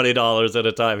lend you $20 at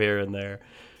a time here and there.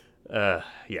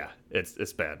 Yeah,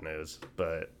 it's bad news,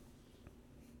 but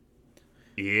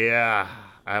yeah,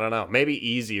 I don't know. Maybe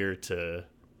easier to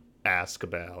ask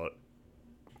about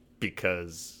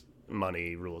because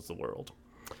money rules the world.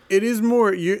 It is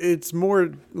more, it's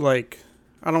more like,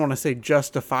 I don't want to say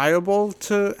justifiable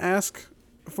to ask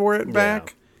for it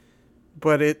back,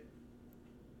 but it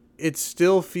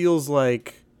still feels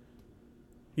like,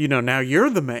 now you're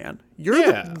the man. You're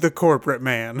Yeah. the corporate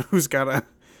man who's got to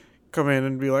come in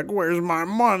and be like, where's my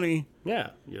money? Yeah,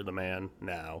 you're the man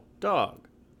now, dog.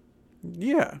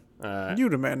 Yeah. You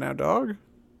the man now, dog.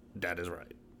 That is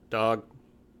right. Dog,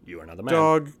 you are not the man.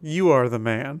 Dog, you are the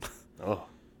man. Oh,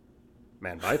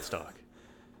 man bites dog.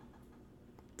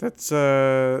 That's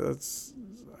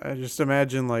I just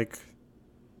imagine like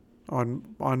on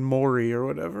Maury or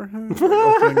whatever.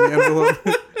 Opening the envelope.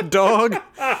 Dog,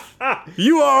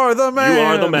 you are the man. You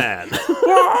are the man.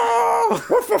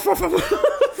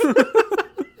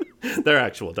 They're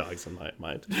actual dogs in my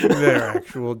mind. They're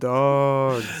actual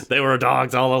dogs. They were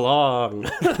dogs all along.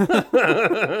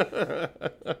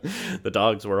 The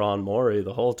dogs were on Maury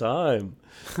the whole time.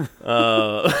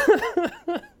 Uh,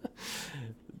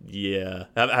 yeah.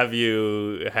 Have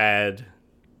you had,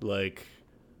 like,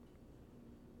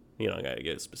 you know, I gotta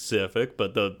get specific,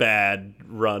 but the bad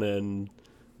run-in,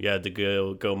 you had to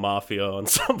go mafia on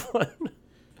someone?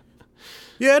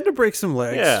 You had to break some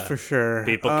legs, Yeah. for sure.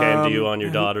 People came to you on your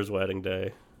daughter's wedding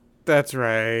day. That's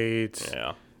right.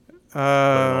 Yeah. Put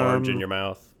an orange in Um, your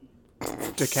mouth.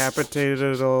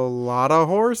 decapitated a lot of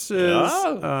horses.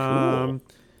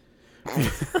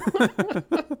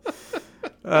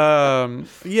 Oh,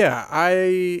 Yeah,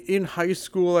 in high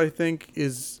school, I think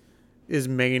is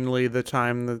mainly the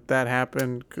time that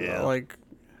happened. Yeah. Like,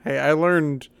 hey, I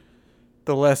learned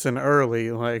the lesson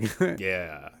early. Like,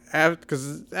 Yeah.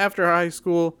 because after high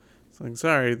school, it's like,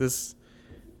 sorry,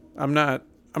 I'm not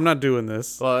doing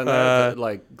this. Well, and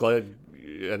like, glad,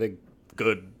 I think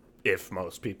good if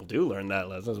most people do learn that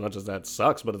lesson, as much as that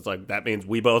sucks, but it's like, that means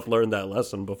we both learned that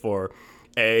lesson before,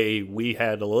 A, we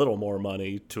had a little more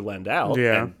money to lend out,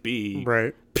 Yeah. and B,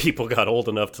 Right. people got old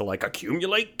enough to, like,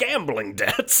 accumulate gambling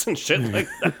debts and shit like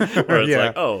that, where it's Yeah.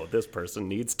 like, oh, this person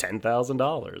needs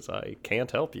 $10,000. I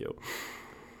can't help you.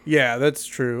 Yeah, that's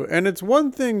true. And it's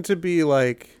one thing to be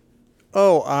like,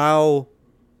 "Oh, I'll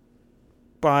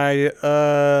buy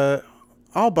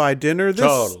dinner this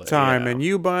Totally, time yeah. and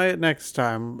you buy it next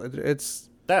time."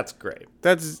 That's great.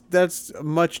 That's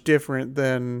much different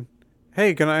than,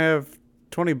 "Hey, can I have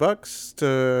 $20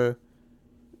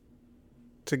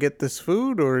 to get this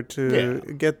food or to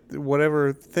get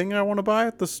whatever thing I want to buy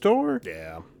at the store?"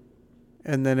 Yeah.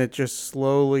 And then it just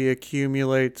slowly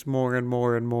accumulates more and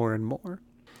more and more and more.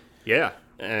 Yeah,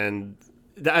 and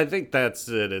I think that's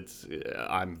it.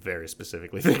 I'm very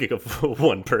specifically thinking of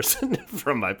one person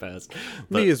from my past.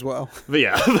 Me as well. But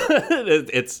yeah,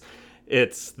 it's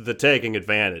the taking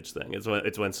advantage thing.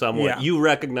 It's when someone Yeah. you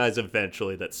recognize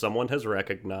eventually that someone has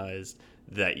recognized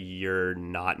that you're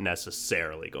not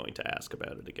necessarily going to ask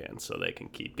about it again, so they can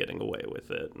keep getting away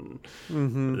with it, and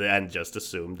just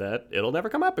assume that it'll never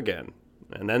come up again.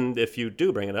 And then if you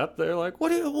do bring it up, they're like,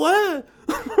 what?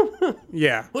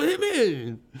 Yeah. What do you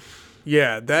mean?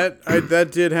 Yeah, that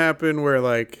did happen where,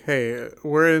 like, hey,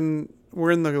 we're in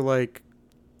the, like,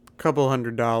 couple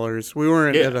 $100. We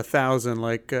weren't Yeah. at 1,000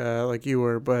 like you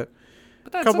were, but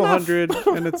That's couple enough. hundred,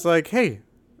 and it's like, hey,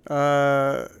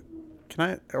 am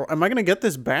I gonna get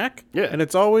this back? Yeah. And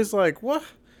it's always like, what?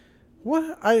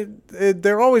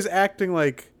 They're always acting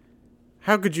like,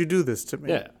 how could you do this to me?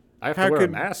 Yeah. I have How to wear could-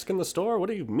 a mask in the store? What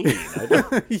do you mean?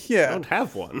 I Yeah, don't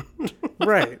have one.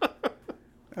 right.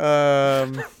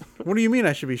 What do you mean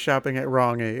I should be shopping at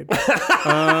Wrong Aid?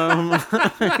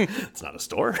 It's not a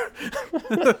store.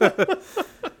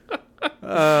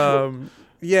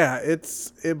 Yeah,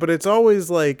 but it's always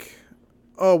like,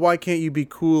 oh, why can't you be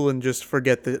cool and just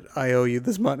forget that I owe you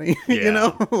this money? You Yeah.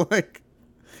 know, like,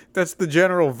 that's the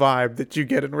general vibe that you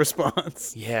get in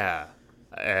response. Yeah.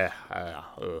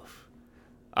 Oof.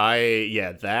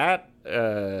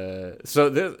 So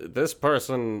this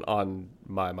person on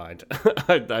my mind,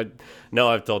 I know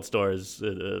I've told stories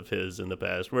of his in the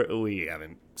past. We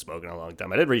haven't spoken in a long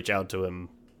time. I did reach out to him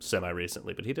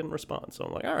semi-recently, but he didn't respond. So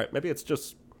I'm like, all right, maybe it's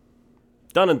just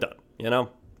done and done, you know?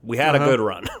 We had a good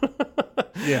run.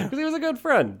 Yeah. Because he was a good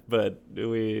friend, but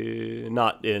we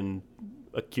not in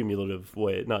a cumulative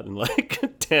way, not in like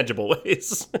tangible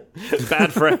ways.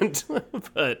 Bad friend,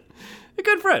 but a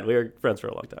good friend. We were friends for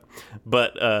a long time.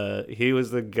 But he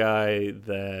was the guy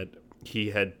that he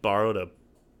had borrowed a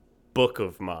book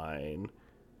of mine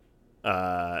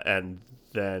and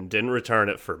then didn't return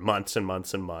it for months and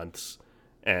months and months.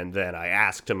 And then I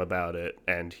asked him about it,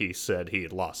 and he said he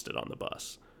had lost it on the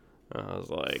bus. I was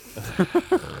like,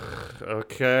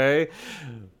 okay,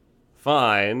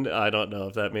 fine. I don't know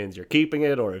if that means you're keeping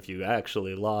it or if you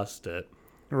actually lost it.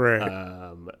 Right.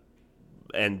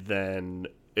 And then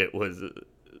it was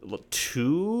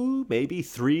 2, maybe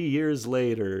 3 years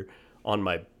later on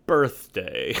my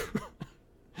birthday.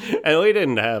 And we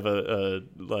didn't have a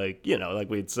like, you know, like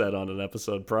we'd said on an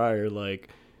episode prior, like,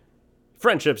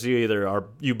 friendships,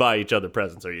 you buy each other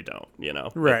presents or you don't, you know?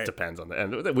 Right. It depends on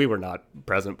and we were not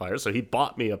present buyers, so he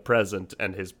bought me a present,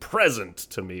 and his present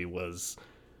to me was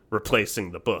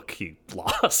replacing the book he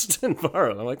lost and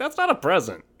borrowed. I'm like, that's not a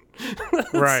present.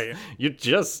 Right. You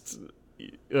just,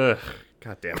 God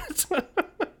damn it.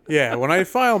 Yeah, when I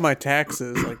file my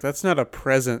taxes, like, that's not a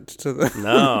present to the,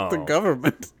 No. the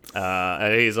government.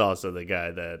 And he's also the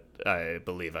guy that I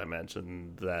believe I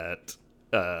mentioned that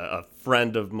a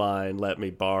friend of mine let me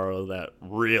borrow that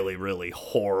really, really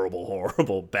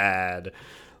horrible, bad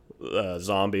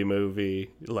zombie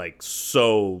movie. Like,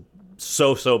 so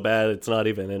so bad it's not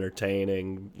even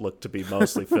entertaining. Looked to be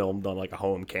mostly filmed on like a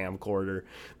home camcorder,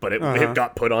 but it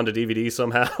got put onto DVD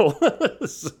somehow.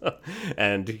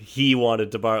 And he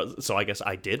wanted to borrow, so I guess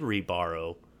I did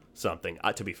re-borrow something.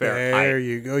 To be fair, There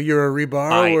you go. You're a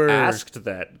reborrower. I asked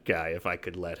that guy if I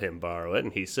could let him borrow it,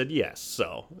 and he said yes.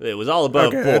 So it was all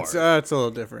above board. That's a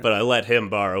little different. But I let him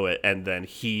borrow it, and then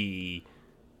he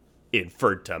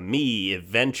inferred to me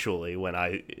eventually when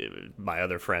my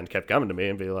other friend kept coming to me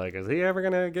and be like, is he ever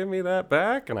gonna give me that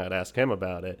back? And I'd ask him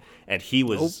about it, and he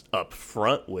was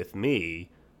upfront with me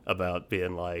about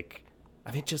being like,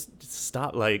 I mean, just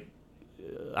stop, like,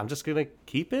 I'm just gonna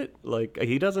keep it. Like,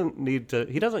 he doesn't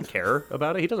care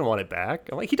about it. He doesn't want it back.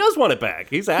 I'm like, he does want it back.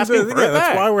 He's asking for it back.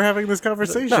 That's why we're having this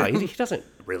conversation. No, he doesn't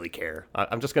really care.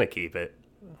 I'm just gonna keep it.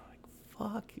 I'm like,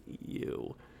 fuck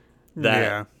you.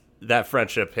 That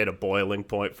friendship hit a boiling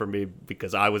point for me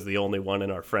because I was the only one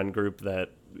in our friend group that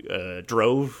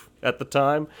drove at the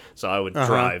time. So I would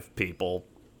drive people,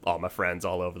 all my friends,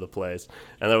 all over the place.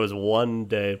 And there was one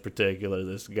day in particular,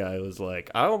 this guy was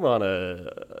like, I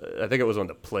think it was when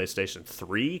the PlayStation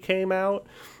 3 came out.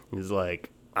 He's like,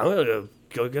 I'm going to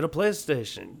go get a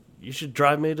PlayStation. You should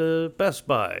drive me to Best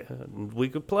Buy and we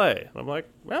could play. And I'm like,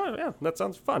 well, yeah, that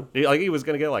sounds fun. He was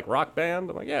going to get like Rock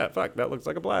Band. I'm like, yeah, fuck, that looks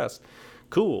like a blast.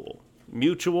 Cool.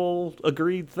 Mutual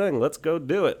agreed thing. Let's go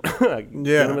do it.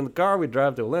 Get him in the car. We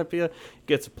drive to Olympia.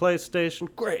 Gets a PlayStation.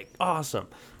 Great. Awesome.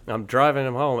 I'm driving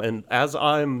him home. And as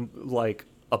I'm like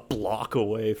a block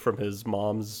away from his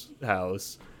mom's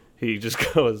house, he just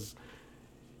goes,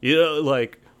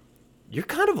 like, you're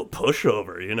kind of a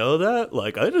pushover. You know that?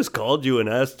 Like, I just called you and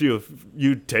asked you if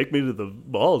you'd take me to the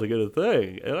mall to get a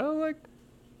thing. And I was like,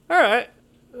 all right.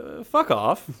 Fuck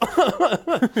off.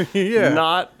 Yeah.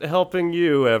 Not helping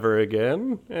you ever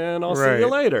again, and I'll see you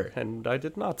later. And I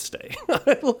did not stay.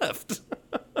 I left.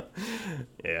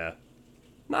 Yeah.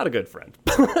 Not a good friend.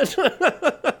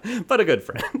 But a good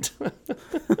friend.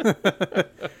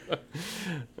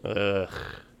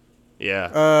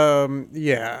 Yeah.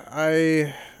 Yeah.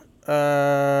 I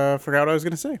forgot what I was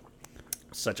going to say.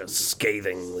 Such a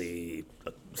scathingly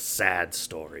sad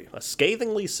story. A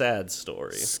scathingly sad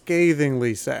story.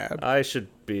 Scathingly sad. I should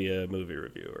be a movie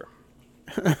reviewer.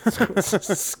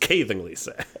 Scathingly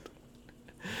sad.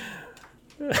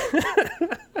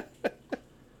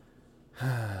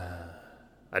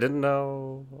 I didn't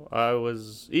know I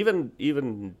was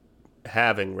even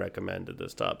having recommended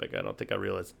this topic. I don't think I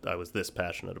realized I was this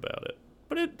passionate about it.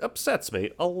 But it upsets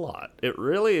me a lot. It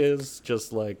really is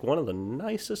just like one of the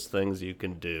nicest things you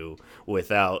can do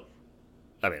without,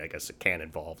 I mean, I guess it can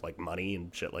involve like money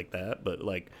and shit like that, but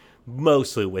like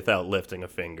mostly without lifting a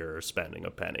finger or spending a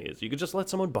penny, is you could just let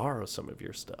someone borrow some of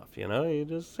your stuff. You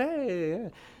just, hey,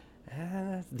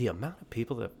 the amount of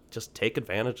people that just take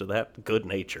advantage of that good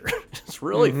nature is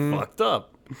really fucked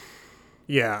up.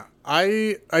 Yeah,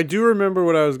 I do remember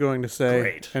what I was going to say.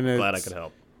 Great. And Glad I could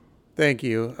help. Thank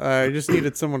you. I just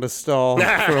needed someone to stall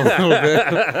for a little bit.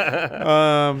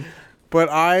 But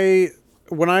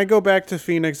when I go back to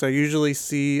Phoenix, I usually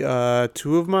see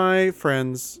two of my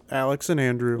friends, Alex and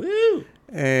Andrew. Woo!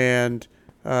 And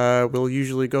we'll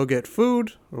usually go get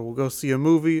food, or we'll go see a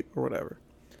movie, or whatever.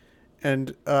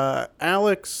 And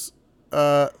Alex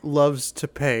loves to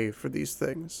pay for these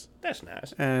things. That's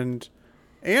nice. And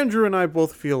Andrew and I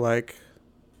both feel like,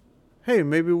 hey,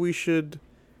 maybe we should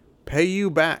pay you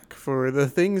back for the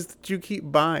things that you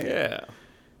keep buying. Yeah.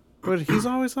 But he's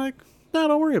always like, no,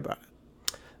 don't worry about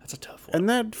it. That's a tough one. And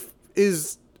that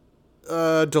is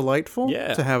delightful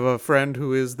to have a friend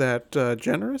who is that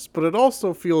generous. But it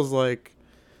also feels like,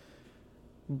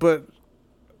 but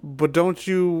don't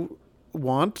you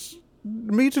want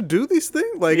me to do these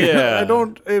things? Like, I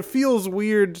don't, it feels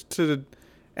weird to,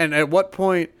 and at what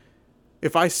point,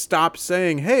 if I stop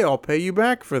saying, hey, I'll pay you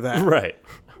back for that. Right.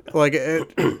 Like,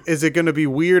 is it going to be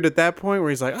weird at that point where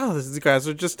he's like, oh, these guys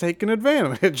are just taking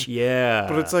advantage? Yeah.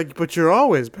 But it's like, but you're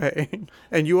always paying.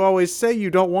 And you always say you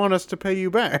don't want us to pay you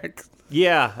back.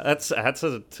 Yeah, that's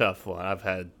a tough one. I've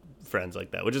had friends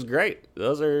like that, which is great.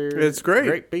 Those are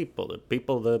great people. The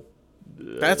people that...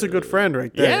 that's a good friend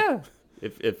right there.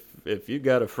 Yeah. If you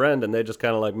got a friend and they just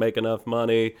kind of like make enough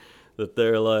money that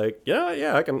they're like,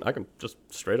 yeah, I can just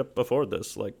straight up afford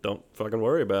this. Like, don't fucking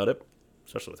worry about it.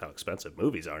 Especially with how expensive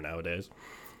movies are nowadays.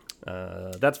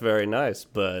 That's very nice.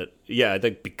 But yeah, I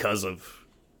think because of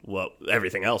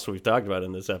everything else we've talked about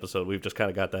in this episode, we've just kind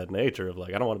of got that nature of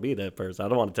like, I don't want to be that person. I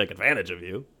don't want to take advantage of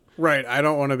you. Right. I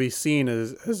don't want to be seen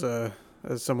as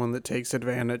someone that takes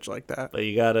advantage like that. But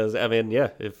you gotta, I mean, yeah,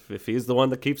 if he's the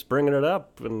one that keeps bringing it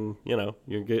up and,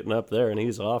 you're getting up there and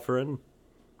he's offering,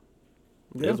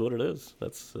 it is what it is.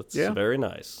 That's very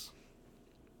nice.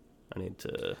 I need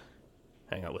to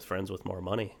hang out with friends with more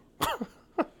money.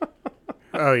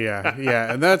 Oh yeah,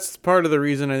 yeah, and that's part of the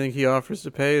reason I think he offers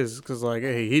to pay is because like,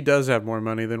 hey, he does have more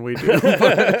money than we do.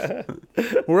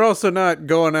 But we're also not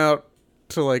going out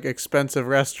to like expensive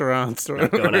restaurants or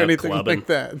anything clubbing. like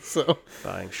that. So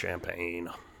Buying champagne.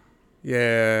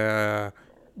 yeah,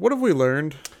 what have we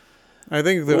learned? I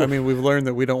think that we've learned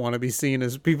that we don't want to be seen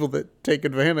as people that take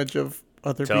advantage of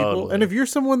other people. And if you're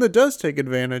someone that does take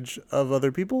advantage of other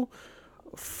people,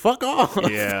 fuck off.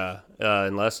 Yeah,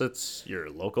 unless it's your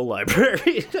local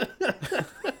library.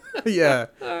 Yeah,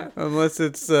 unless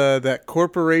it's that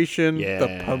corporation,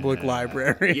 the public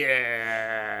library.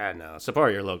 Yeah, no,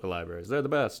 support your local libraries. They're the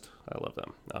best. I love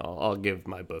them. I'll give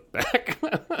my book back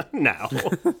now.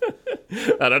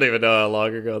 I don't even know how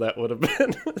long ago that would have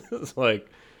been. It's like,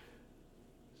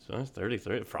 so I was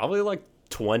 33, probably like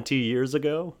 20 years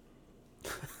ago.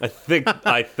 I think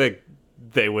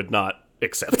they would not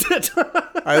accept it.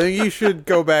 I think you should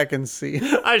go back and see.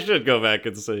 I should go back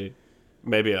and see.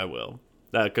 Maybe I will.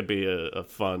 That could be a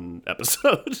fun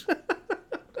episode.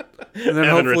 And then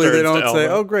Evan hopefully they returns don't to say,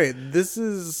 Elma. "Oh, great, this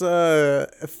is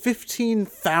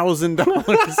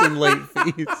 $15,000 in late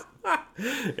fees."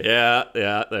 Yeah,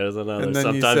 there's another. And then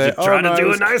Sometimes you say, you try "Oh, no, to do I a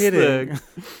was nice kidding. thing."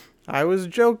 I was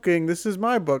joking. This is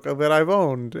my book that I've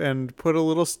owned, and put a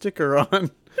little sticker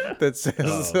on that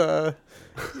says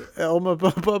Elma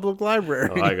Public Library.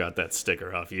 Oh, I got that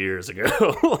sticker off years ago.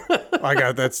 I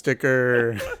got that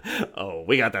sticker. Oh,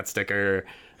 we got that sticker.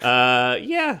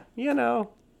 Yeah,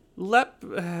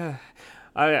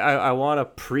 I want to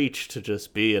preach to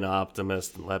just be an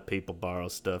optimist and let people borrow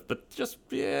stuff, but just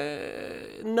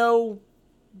know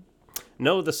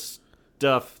the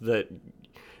stuff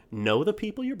know the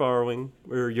people you're borrowing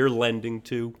or you're lending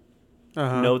to,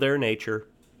 know their nature,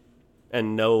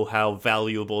 and know how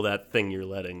valuable that thing you're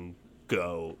letting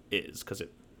go is, because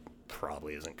it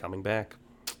probably isn't coming back.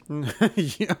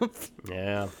 Yep.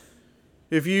 Yeah.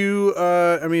 If you,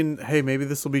 hey, maybe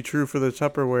this will be true for the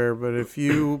Tupperware, but if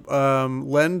you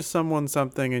lend someone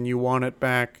something and you want it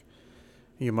back,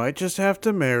 you might just have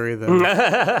to marry them.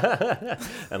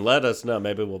 And let us know.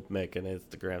 Maybe we'll make an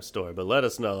Instagram story, but let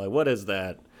us know, like, what is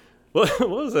that? What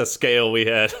was the scale we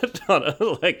had on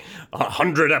like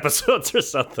 100 episodes or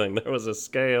something? There was a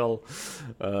scale.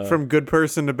 From good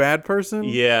person to bad person?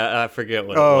 Yeah, I forget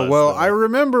what it Oh, was. well, though. I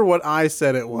remember what I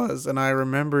said it was, and I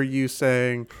remember you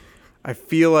saying, I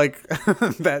feel like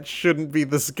that shouldn't be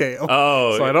the scale.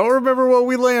 Oh. So I don't remember what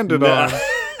we landed on,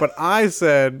 but I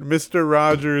said Mr.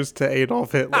 Rogers to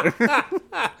Adolf Hitler.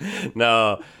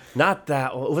 No, not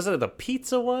that one. Was it the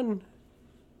pizza one?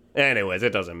 Anyways,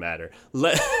 it doesn't matter.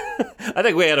 I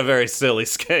think we had a very silly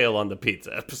scale on the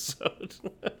pizza episode.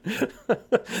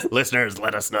 Listeners,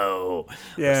 let us know.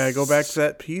 Yeah, go back to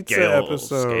that pizza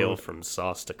episode. Scale from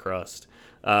sauce to crust.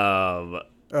 Oh,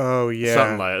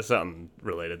 yeah. Something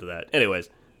related to that. Anyways,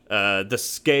 the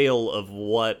scale of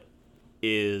what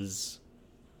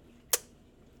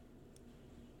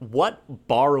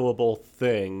borrowable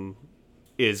thing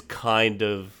is kind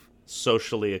of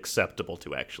socially acceptable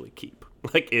to actually keep.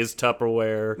 Like, is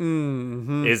Tupperware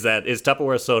is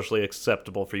Tupperware socially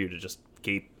acceptable for you to just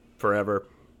keep forever?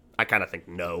 I kind of think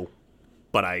no,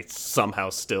 but I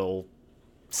somehow still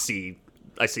see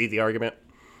the argument.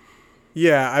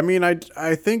 Yeah, I mean,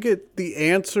 I think the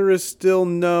answer is still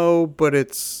no, but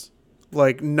it's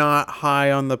like not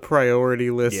high on the priority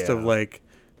list of like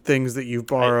things that you've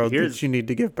borrowed that you need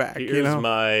to give back. Here's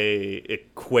my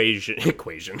equation.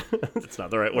 That's not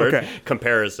the right word. Okay.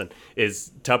 Comparison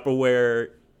is Tupperware.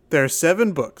 There are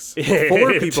 7 books.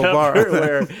 4 people borrow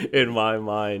them. Tupperware, in my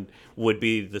mind, would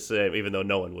be the same, even though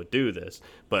no one would do this.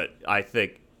 But I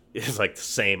think it's like the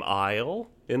same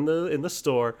aisle in the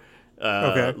store.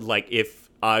 Okay. Like if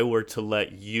I were to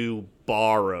let you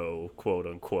borrow, quote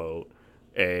unquote,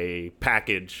 a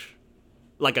package,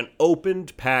 like an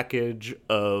opened package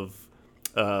of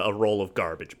a roll of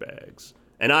garbage bags,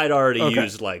 and I'd already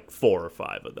used like 4 or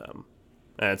 5 of them,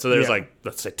 and so there's like,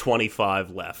 let's say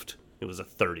 25 left. It was a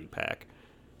 30 pack.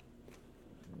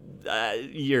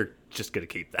 You're just gonna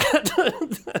keep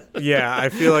that. Yeah, I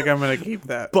feel like I'm gonna keep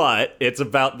that. But it's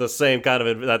about the same kind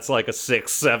of. That's like a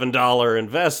 $6-7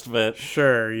 investment.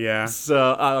 Sure, yeah.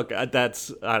 So I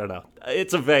don't know.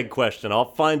 It's a vague question.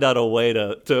 I'll find out a way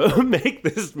to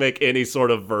make any sort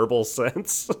of verbal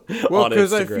sense. Well,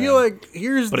 because I feel like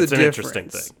here's the it's an difference. interesting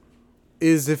thing.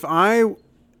 Is if I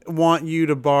want you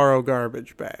to borrow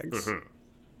garbage bags,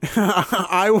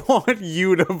 I want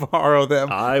you to borrow them.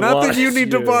 Not want that you need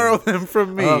to you. borrow them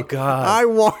from me. Oh, God. I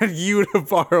want you to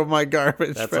borrow my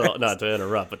garbage That's bags. not to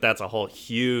interrupt, but that's a whole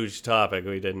huge topic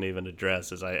we didn't even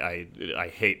address. Is I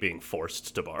hate being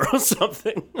forced to borrow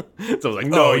something. So I was like,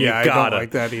 no, Oh, you yeah, I gotta. don't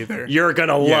like that either. You're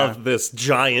gonna Yeah. love this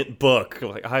giant book.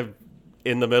 Like I'm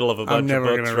in the middle of a bunch of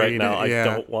never books gonna right read now. it, yeah. I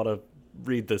don't want to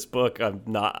read this book.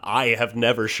 I have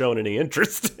never shown any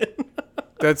interest in.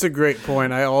 That's a great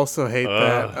point. I also hate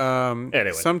that.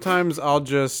 Anyway. Sometimes I'll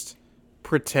just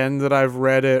pretend that I've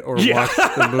read it or Yeah, watched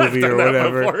the movie done or that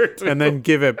whatever, before, too. and then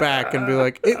give it back and be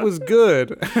like, "It was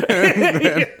good," and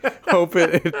then hope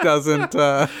it doesn't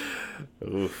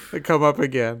Oof. come up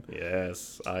again.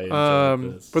 Yes, I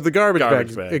enjoyed this. But the garbage Garbage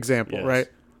bag bags, example, yes. right?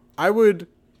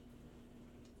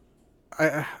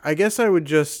 I guess I would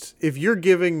just, if you're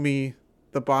giving me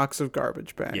the box of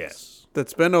garbage bags, Yes.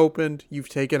 that's been opened, you've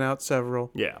taken out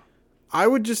several. Yeah. I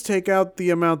would just take out the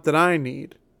amount that I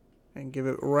need and give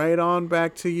it right on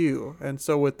back to you. And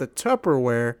so with the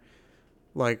Tupperware,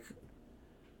 like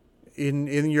in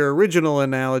your original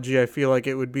analogy, I feel like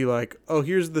it would be like, oh,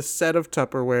 here's the set of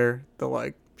Tupperware, the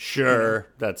like Sure,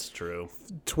 that's true.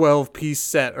 12-piece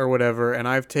set or whatever, and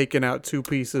I've taken out 2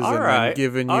 pieces All and right, then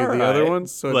given you all the other right.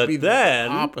 ones. So But it'd be then-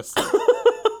 the opposite.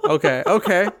 Okay.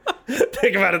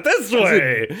 Think about it this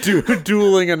way.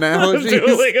 Dueling analogies.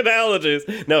 Dueling analogies.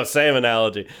 No, same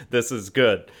analogy. This is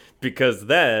good. Because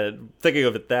then, thinking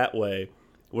of it that way,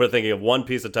 we're thinking of 1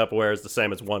 piece of Tupperware is the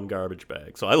same as 1 garbage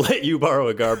bag. So I let you borrow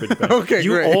a garbage bag. Okay,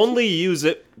 you great. only use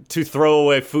it to throw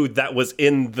away food that was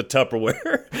in the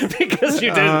Tupperware because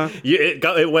you didn't.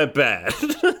 It went bad.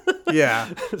 Yeah.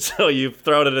 So you've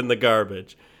thrown it in the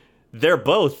garbage. They're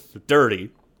both dirty.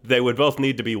 They would both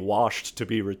need to be washed to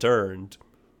be returned.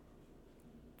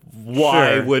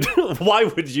 Why Sure.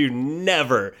 would you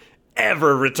never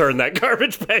ever return that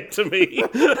garbage bag to me?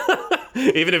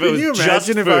 Even if it Can was you just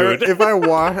imagine food. if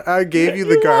I gave you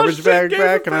the You garbage washed it, bag gave it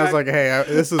back and I was back. like, hey,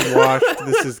 this is washed,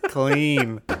 this is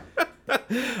clean.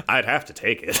 I'd have to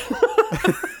take it.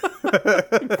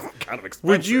 Kind of expensive.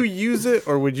 Would you use it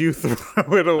or would you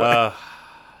throw it away?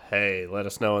 Hey, let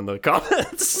us know in the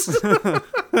comments.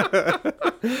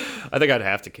 I think I'd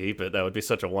have to keep it. That would be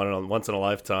such a once in a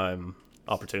lifetime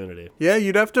opportunity. Yeah,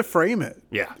 you'd have to frame it.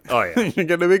 Yeah. Oh yeah. You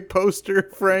get a big poster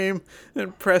frame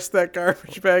and press that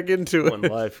garbage bag into When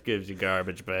it. life gives you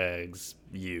garbage bags,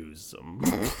 use them.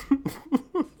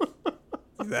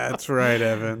 That's right,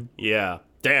 Evan. Yeah.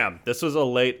 Damn, this was a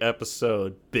late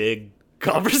episode. Big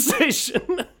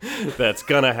conversation that's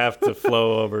gonna have to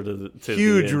flow over to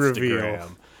Huge the reveal.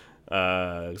 Instagram.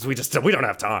 'Cause we don't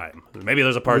have time. Maybe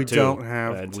there's a part We 2. don't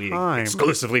have and we time.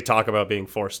 exclusively talk about being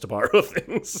forced to borrow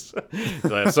things.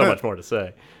 'Cause I have so much more to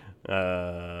say.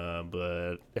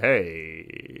 But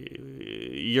hey,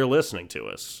 you're listening to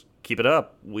us. Keep it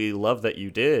up. We love that you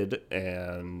did.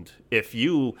 And if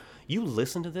you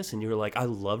listen to this and you're like, I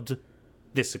loved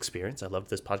this experience, I loved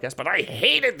this podcast, but I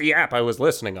hated the app I was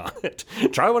listening on it.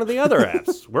 Try one of the other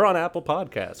apps. We're on Apple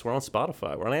Podcasts. We're on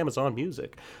Spotify. We're on Amazon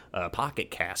Music, Pocket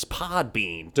Cast,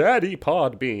 Podbean, Daddy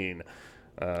Podbean.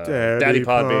 Daddy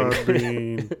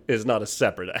Podbean is not a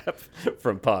separate app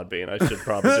from Podbean. I should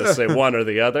probably just say one or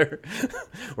the other.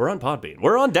 We're on Podbean.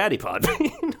 We're on Daddy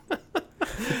Podbean.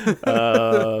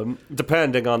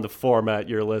 Depending on the format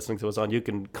you're listening to us on, you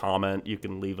can comment, you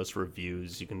can leave us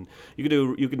reviews, you can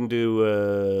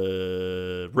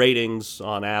do ratings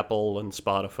on Apple and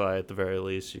Spotify at the very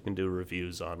least. You can do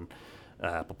reviews on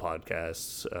Apple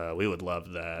Podcasts. We would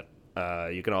love that.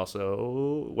 You can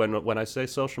also, when I say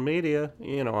social media,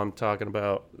 I'm talking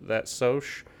about that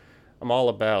soch. I'm all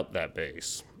about that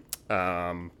base. We're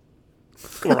on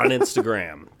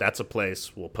Instagram. That's a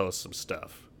place we'll post some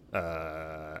stuff.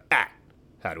 At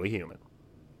How Do We Human.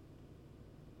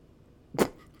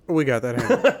 We got that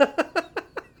handle.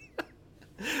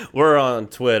 We're on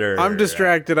Twitter. I'm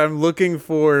distracted. I'm looking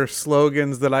for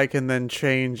slogans that I can then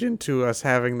change into us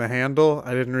having the handle.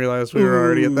 I didn't realize we were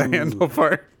already at the handle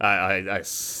part. I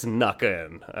snuck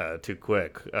in too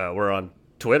quick. We're on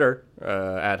Twitter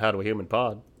at How Do We Human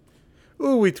Pod.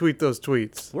 Ooh, we tweet those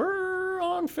tweets. We're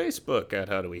on Facebook at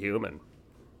How Do We Human.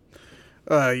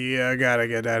 Yeah, I gotta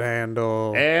get that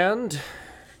handle. And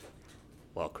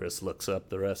while Chris looks up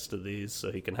the rest of these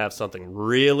so he can have something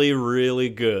really, really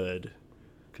good.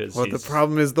 Well, the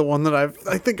problem is the one that I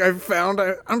think I've found.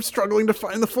 I'm struggling to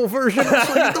find the full version. So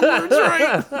I get the words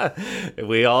right.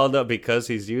 We all know because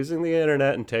he's using the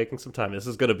internet and taking some time. This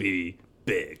is going to be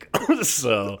big.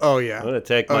 So Oh yeah, I'm going to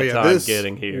take my time this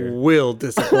getting here. Will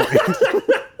disappoint.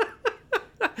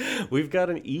 We've got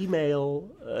an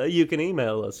email. You can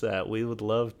email us at. We would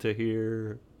love to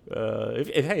hear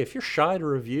If you're shy to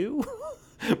review,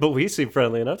 but we seem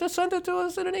friendly enough, just send it to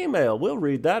us in an email. We'll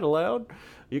read that aloud.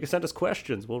 You can send us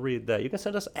questions. We'll read that. You can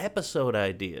send us episode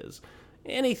ideas.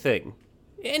 Anything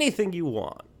you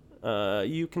want.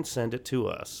 You can send it to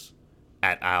us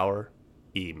at our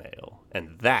email.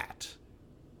 And that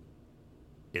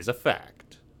is a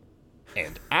fact.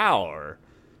 And our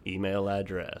email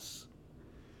address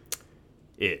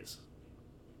is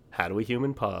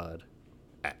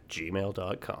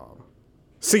howdowehumanpod@gmail.com.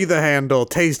 See the handle,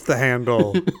 taste the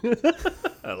handle.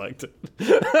 I liked it.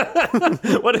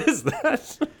 What is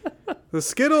that? The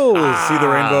Skittles. See the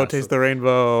rainbow, taste the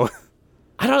rainbow.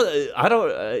 I don't.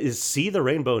 Is See the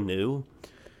Rainbow new?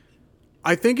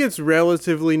 I think it's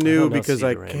relatively new don't know because See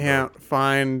I the Rainbow. can't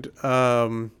find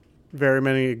very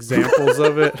many examples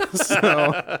of it. So,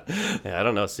 Yeah, I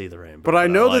don't know See the Rainbow. but I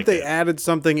know that like they it. added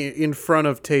something in front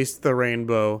of Taste the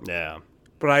Rainbow. Yeah.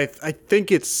 But I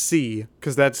think it's C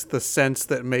because that's the sense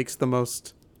that makes the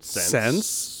most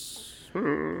sense.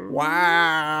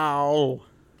 Wow.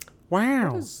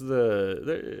 Wow. Is the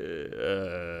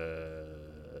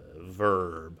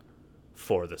verb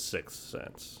for the sixth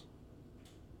sense?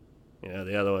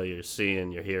 The other way, you're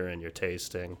seeing, you're hearing, you're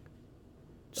tasting.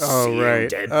 Oh, Seeing right.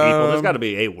 dead people. There's got to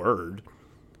be a word.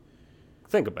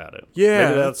 Think about it. Yeah,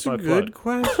 Maybe that's a my good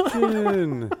plug.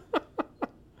 question.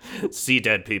 See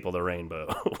dead people, the rainbow.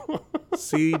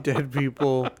 See dead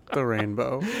people, the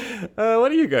rainbow. What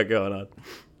do you got going on?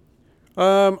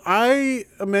 I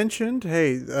mentioned,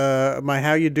 hey, my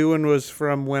How You Doing was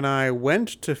from when I went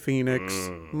to Phoenix.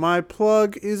 My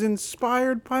plug is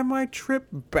inspired by my trip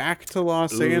back to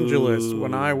Los Angeles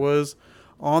when I was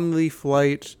on the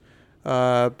flight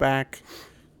back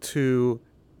to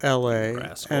LA.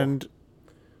 Rascal. And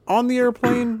on the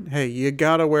airplane, hey, you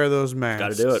gotta wear those masks.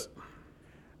 Got to do it.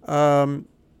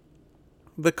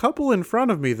 The couple in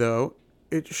front of me, though,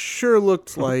 it sure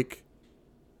looked like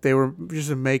they were just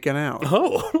making out.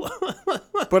 Oh.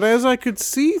 But as I could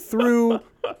see through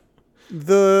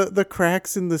the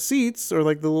cracks in the seats, or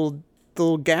like the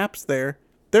little gaps there,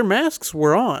 their masks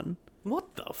were on.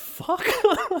 What the fuck?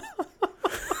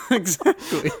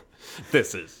 Exactly.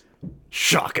 This is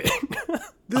shocking.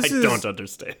 This I is don't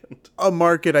understand. a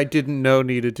market I didn't know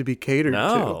needed to be catered to.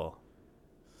 No.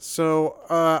 So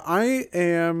I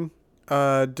am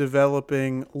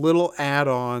developing little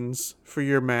add-ons for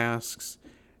your masks.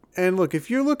 And look, if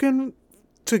you're looking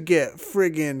to get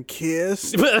friggin'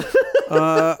 kissed,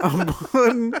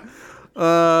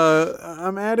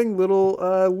 I'm adding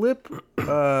little lip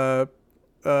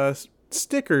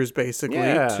stickers basically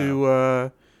Yeah.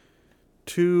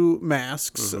 to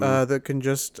masks that can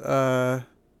just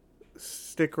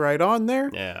stick right on there.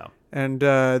 Yeah. And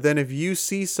then if you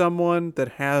see someone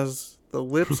that has the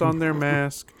lips on their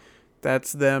mask,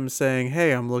 that's them saying,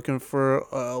 "Hey, I'm looking for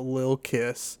a little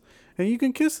kiss." And you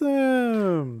can kiss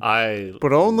them.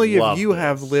 But only if you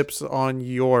have lips on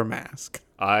your mask.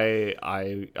 I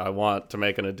want to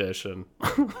make an addition.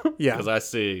 Yeah. Because I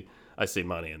see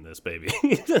money in this, baby.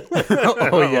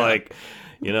 Oh, yeah. Like,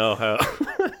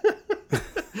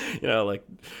 how like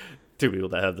two people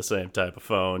that have the same type of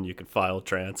phone, you can file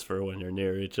transfer when you're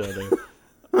near each other.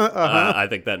 I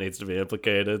think that needs to be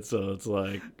implicated. So it's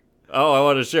like, oh, I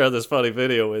want to share this funny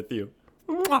video with you.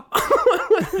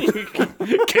 You can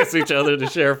kiss each other to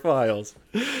share files.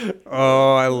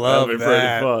 Oh, I love That'd be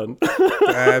that. pretty fun.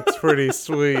 That's pretty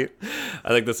sweet. I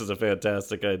think this is a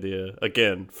fantastic idea.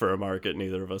 Again, for a market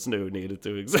neither of us knew needed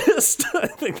to exist. I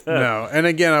think that. No, and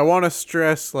again, I want to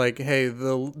stress, like, hey,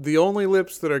 the only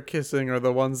lips that are kissing are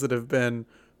the ones that have been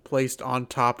placed on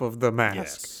top of the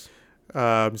mask.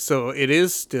 Yes. So it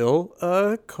is still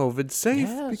COVID safe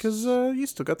because you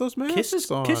still got those masks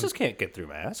on. Kisses can't get through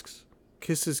masks.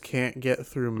 Kisses can't get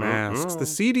through masks. The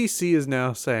CDC is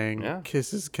now saying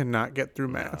kisses cannot get through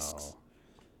masks.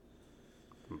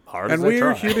 Hard And as they we're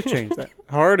try. here to change that.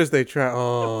 Hard as they try.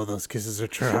 Oh, those kisses are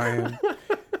trying.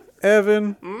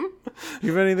 Evan, you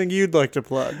have anything you'd like to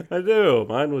plug? I do.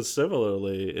 Mine was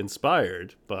similarly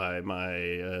inspired by my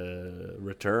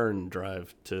return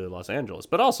drive to Los Angeles,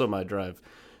 but also my drive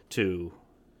to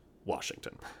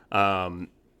Washington.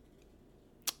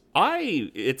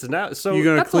 It's now so You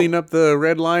gonna clean up the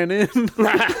Red Lion Inn?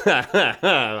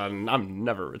 I'm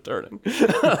never returning.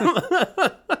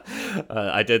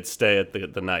 I did stay at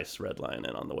the nice Red Lion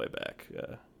Inn on the way back.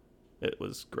 It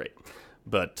was great,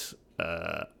 but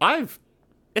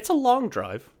it's a long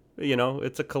drive.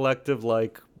 It's a collective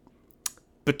like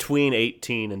between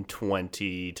 18 and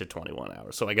 20 to 21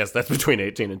 hours. So I guess that's between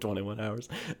 18 and 21 hours.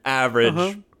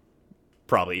 Average,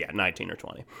 probably 19 or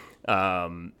 20.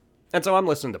 And so I'm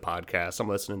listening to podcasts, I'm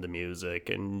listening to music,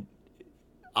 and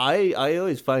I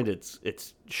always find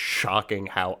it's shocking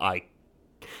how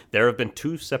there have been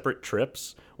 2 separate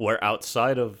trips where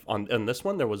outside of on this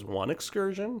one there was one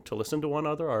excursion to listen to one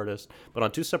other artist, but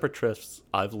on 2 separate trips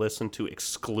I've listened to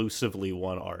exclusively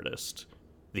one artist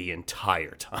the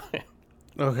entire time.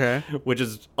 Okay. Which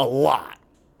is a lot.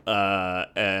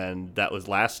 And that was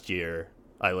last year.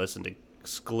 I listened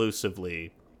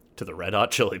exclusively to the Red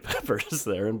Hot Chili Peppers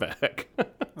there and back.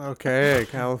 Okay,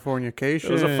 Californication.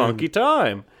 It was a funky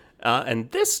time. And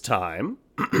this time,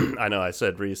 I know I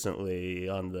said recently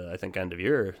on the, I think, end of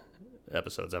year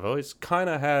episodes, I've always kind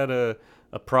of had a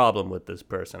problem with this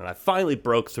person. And I finally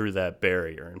broke through that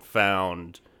barrier and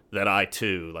found that I,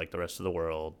 too, like the rest of the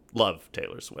world, love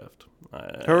Taylor Swift.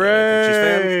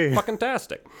 Hooray! She's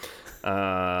fucking-tastic.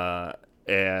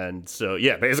 And so,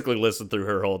 yeah, basically listened through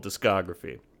her whole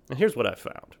discography. And here's what I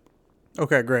found.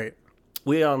 Okay, great.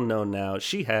 We all know now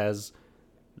she has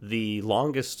the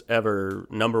longest ever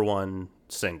 #1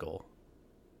 single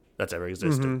that's ever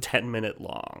existed. 10-minute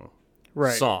long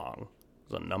song.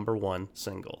 The #1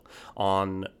 single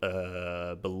on,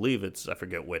 believe it's, I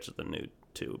forget which of the new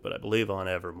 2, but I believe on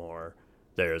Evermore,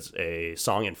 there's a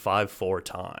song in 5/4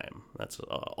 time. That's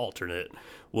alternate.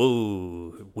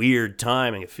 Whoa, weird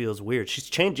timing. It feels weird. She's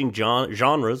changing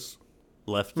genres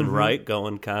left and right,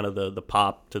 going kind of the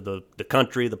pop to the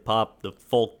country, the pop, the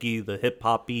folky, the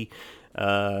hip-hoppy.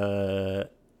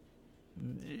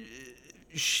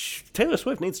 Taylor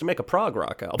Swift needs to make a prog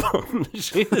rock album.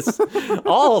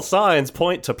 All signs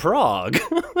point to prog.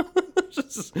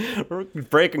 Just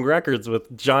breaking records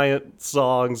with giant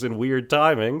songs and weird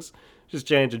timings. Just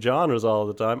changing genres all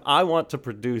the time. I want to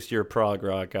produce your prog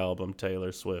rock album,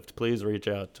 Taylor Swift. Please reach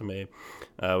out to me.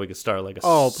 We could start like a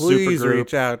please super group.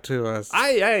 Reach out to us.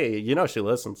 You know she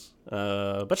listens,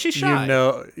 but she's shy.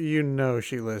 You know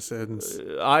she listens.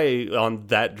 On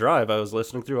that drive, I was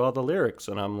listening through all the lyrics,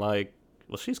 and I'm like,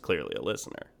 well, she's clearly a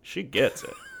listener. She gets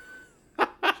it.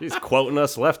 She's quoting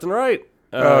us left and right.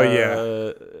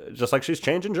 Yeah. Just like she's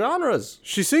changing genres.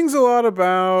 She sings a lot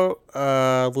about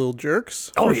little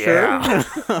jerks. Oh, yeah.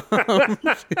 Sure.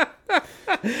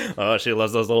 Oh, she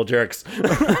loves those little jerks.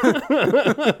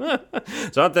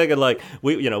 So I'm thinking like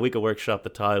we could workshop the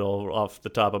title off the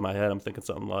top of my head. I'm thinking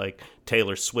something like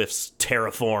Taylor Swift's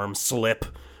Terraform Slip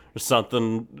or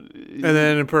something. And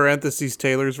then in parentheses,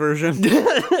 Taylor's version.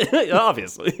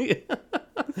 Obviously.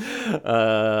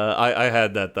 I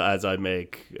had that as I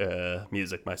make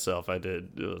music myself. It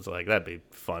was like, that'd be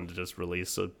fun to just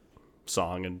release a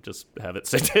song and just have it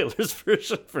say Taylor's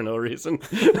version for no reason.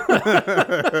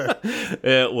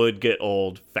 It would get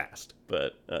old fast,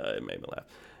 but it made me laugh.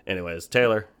 Anyways,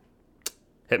 Taylor,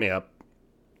 hit me up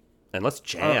and let's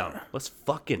jam. Let's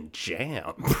fucking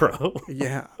jam, bro.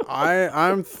 Yeah,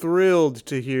 I'm thrilled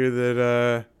to hear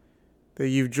that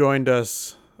you've joined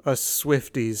us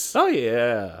Swifties. Oh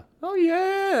yeah.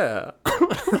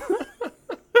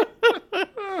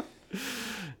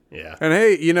 Yeah. And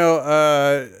hey,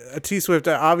 T Swift,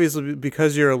 obviously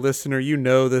because you're a listener, you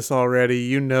know this already.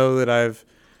 You know that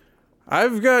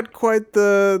I've got quite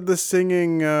the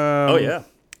singing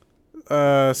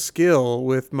skill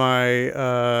with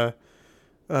my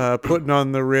putting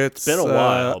on the Ritz been a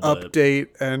while, update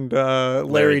and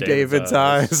Larry David's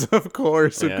eyes, of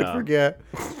course. Who could forget?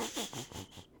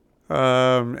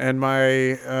 And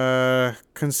my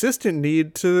consistent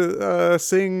need to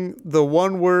sing the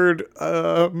one word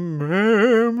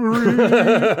memory.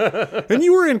 And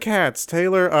you were in Cats,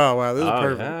 Taylor. Oh wow, this is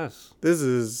perfect.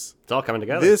 Yes. It's all coming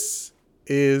together. This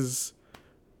is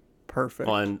perfect.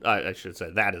 Well, and I should say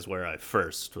that is where I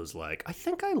first was like, I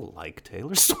think I like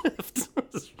Taylor Swift.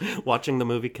 Watching the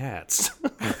movie Cats.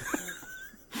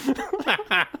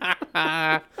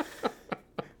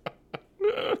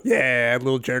 Yeah,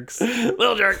 little jerks.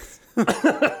 Little jerks.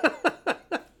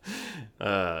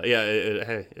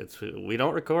 Hey, we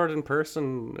don't record in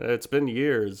person. It's been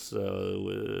years.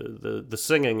 The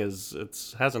singing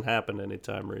hasn't happened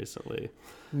anytime recently.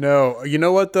 No, you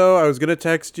know what though? I was gonna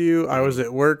text you. I was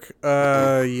at work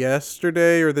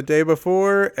yesterday or the day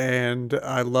before, and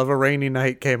 "I Love a Rainy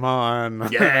Night" came on.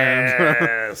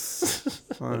 Yes.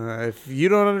 If you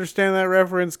don't understand that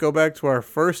reference, go back to our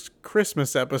first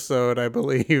Christmas episode, I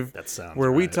believe. That sounds where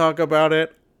right. we talk about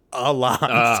it a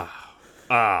lot.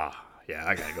 Yeah,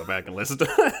 I gotta go back and listen to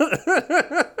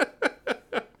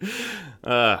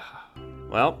it.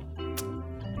 Well,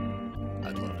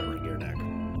 I'd love to wring your neck.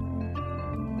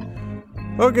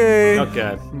 Okay.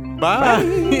 Okay.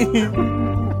 Bye.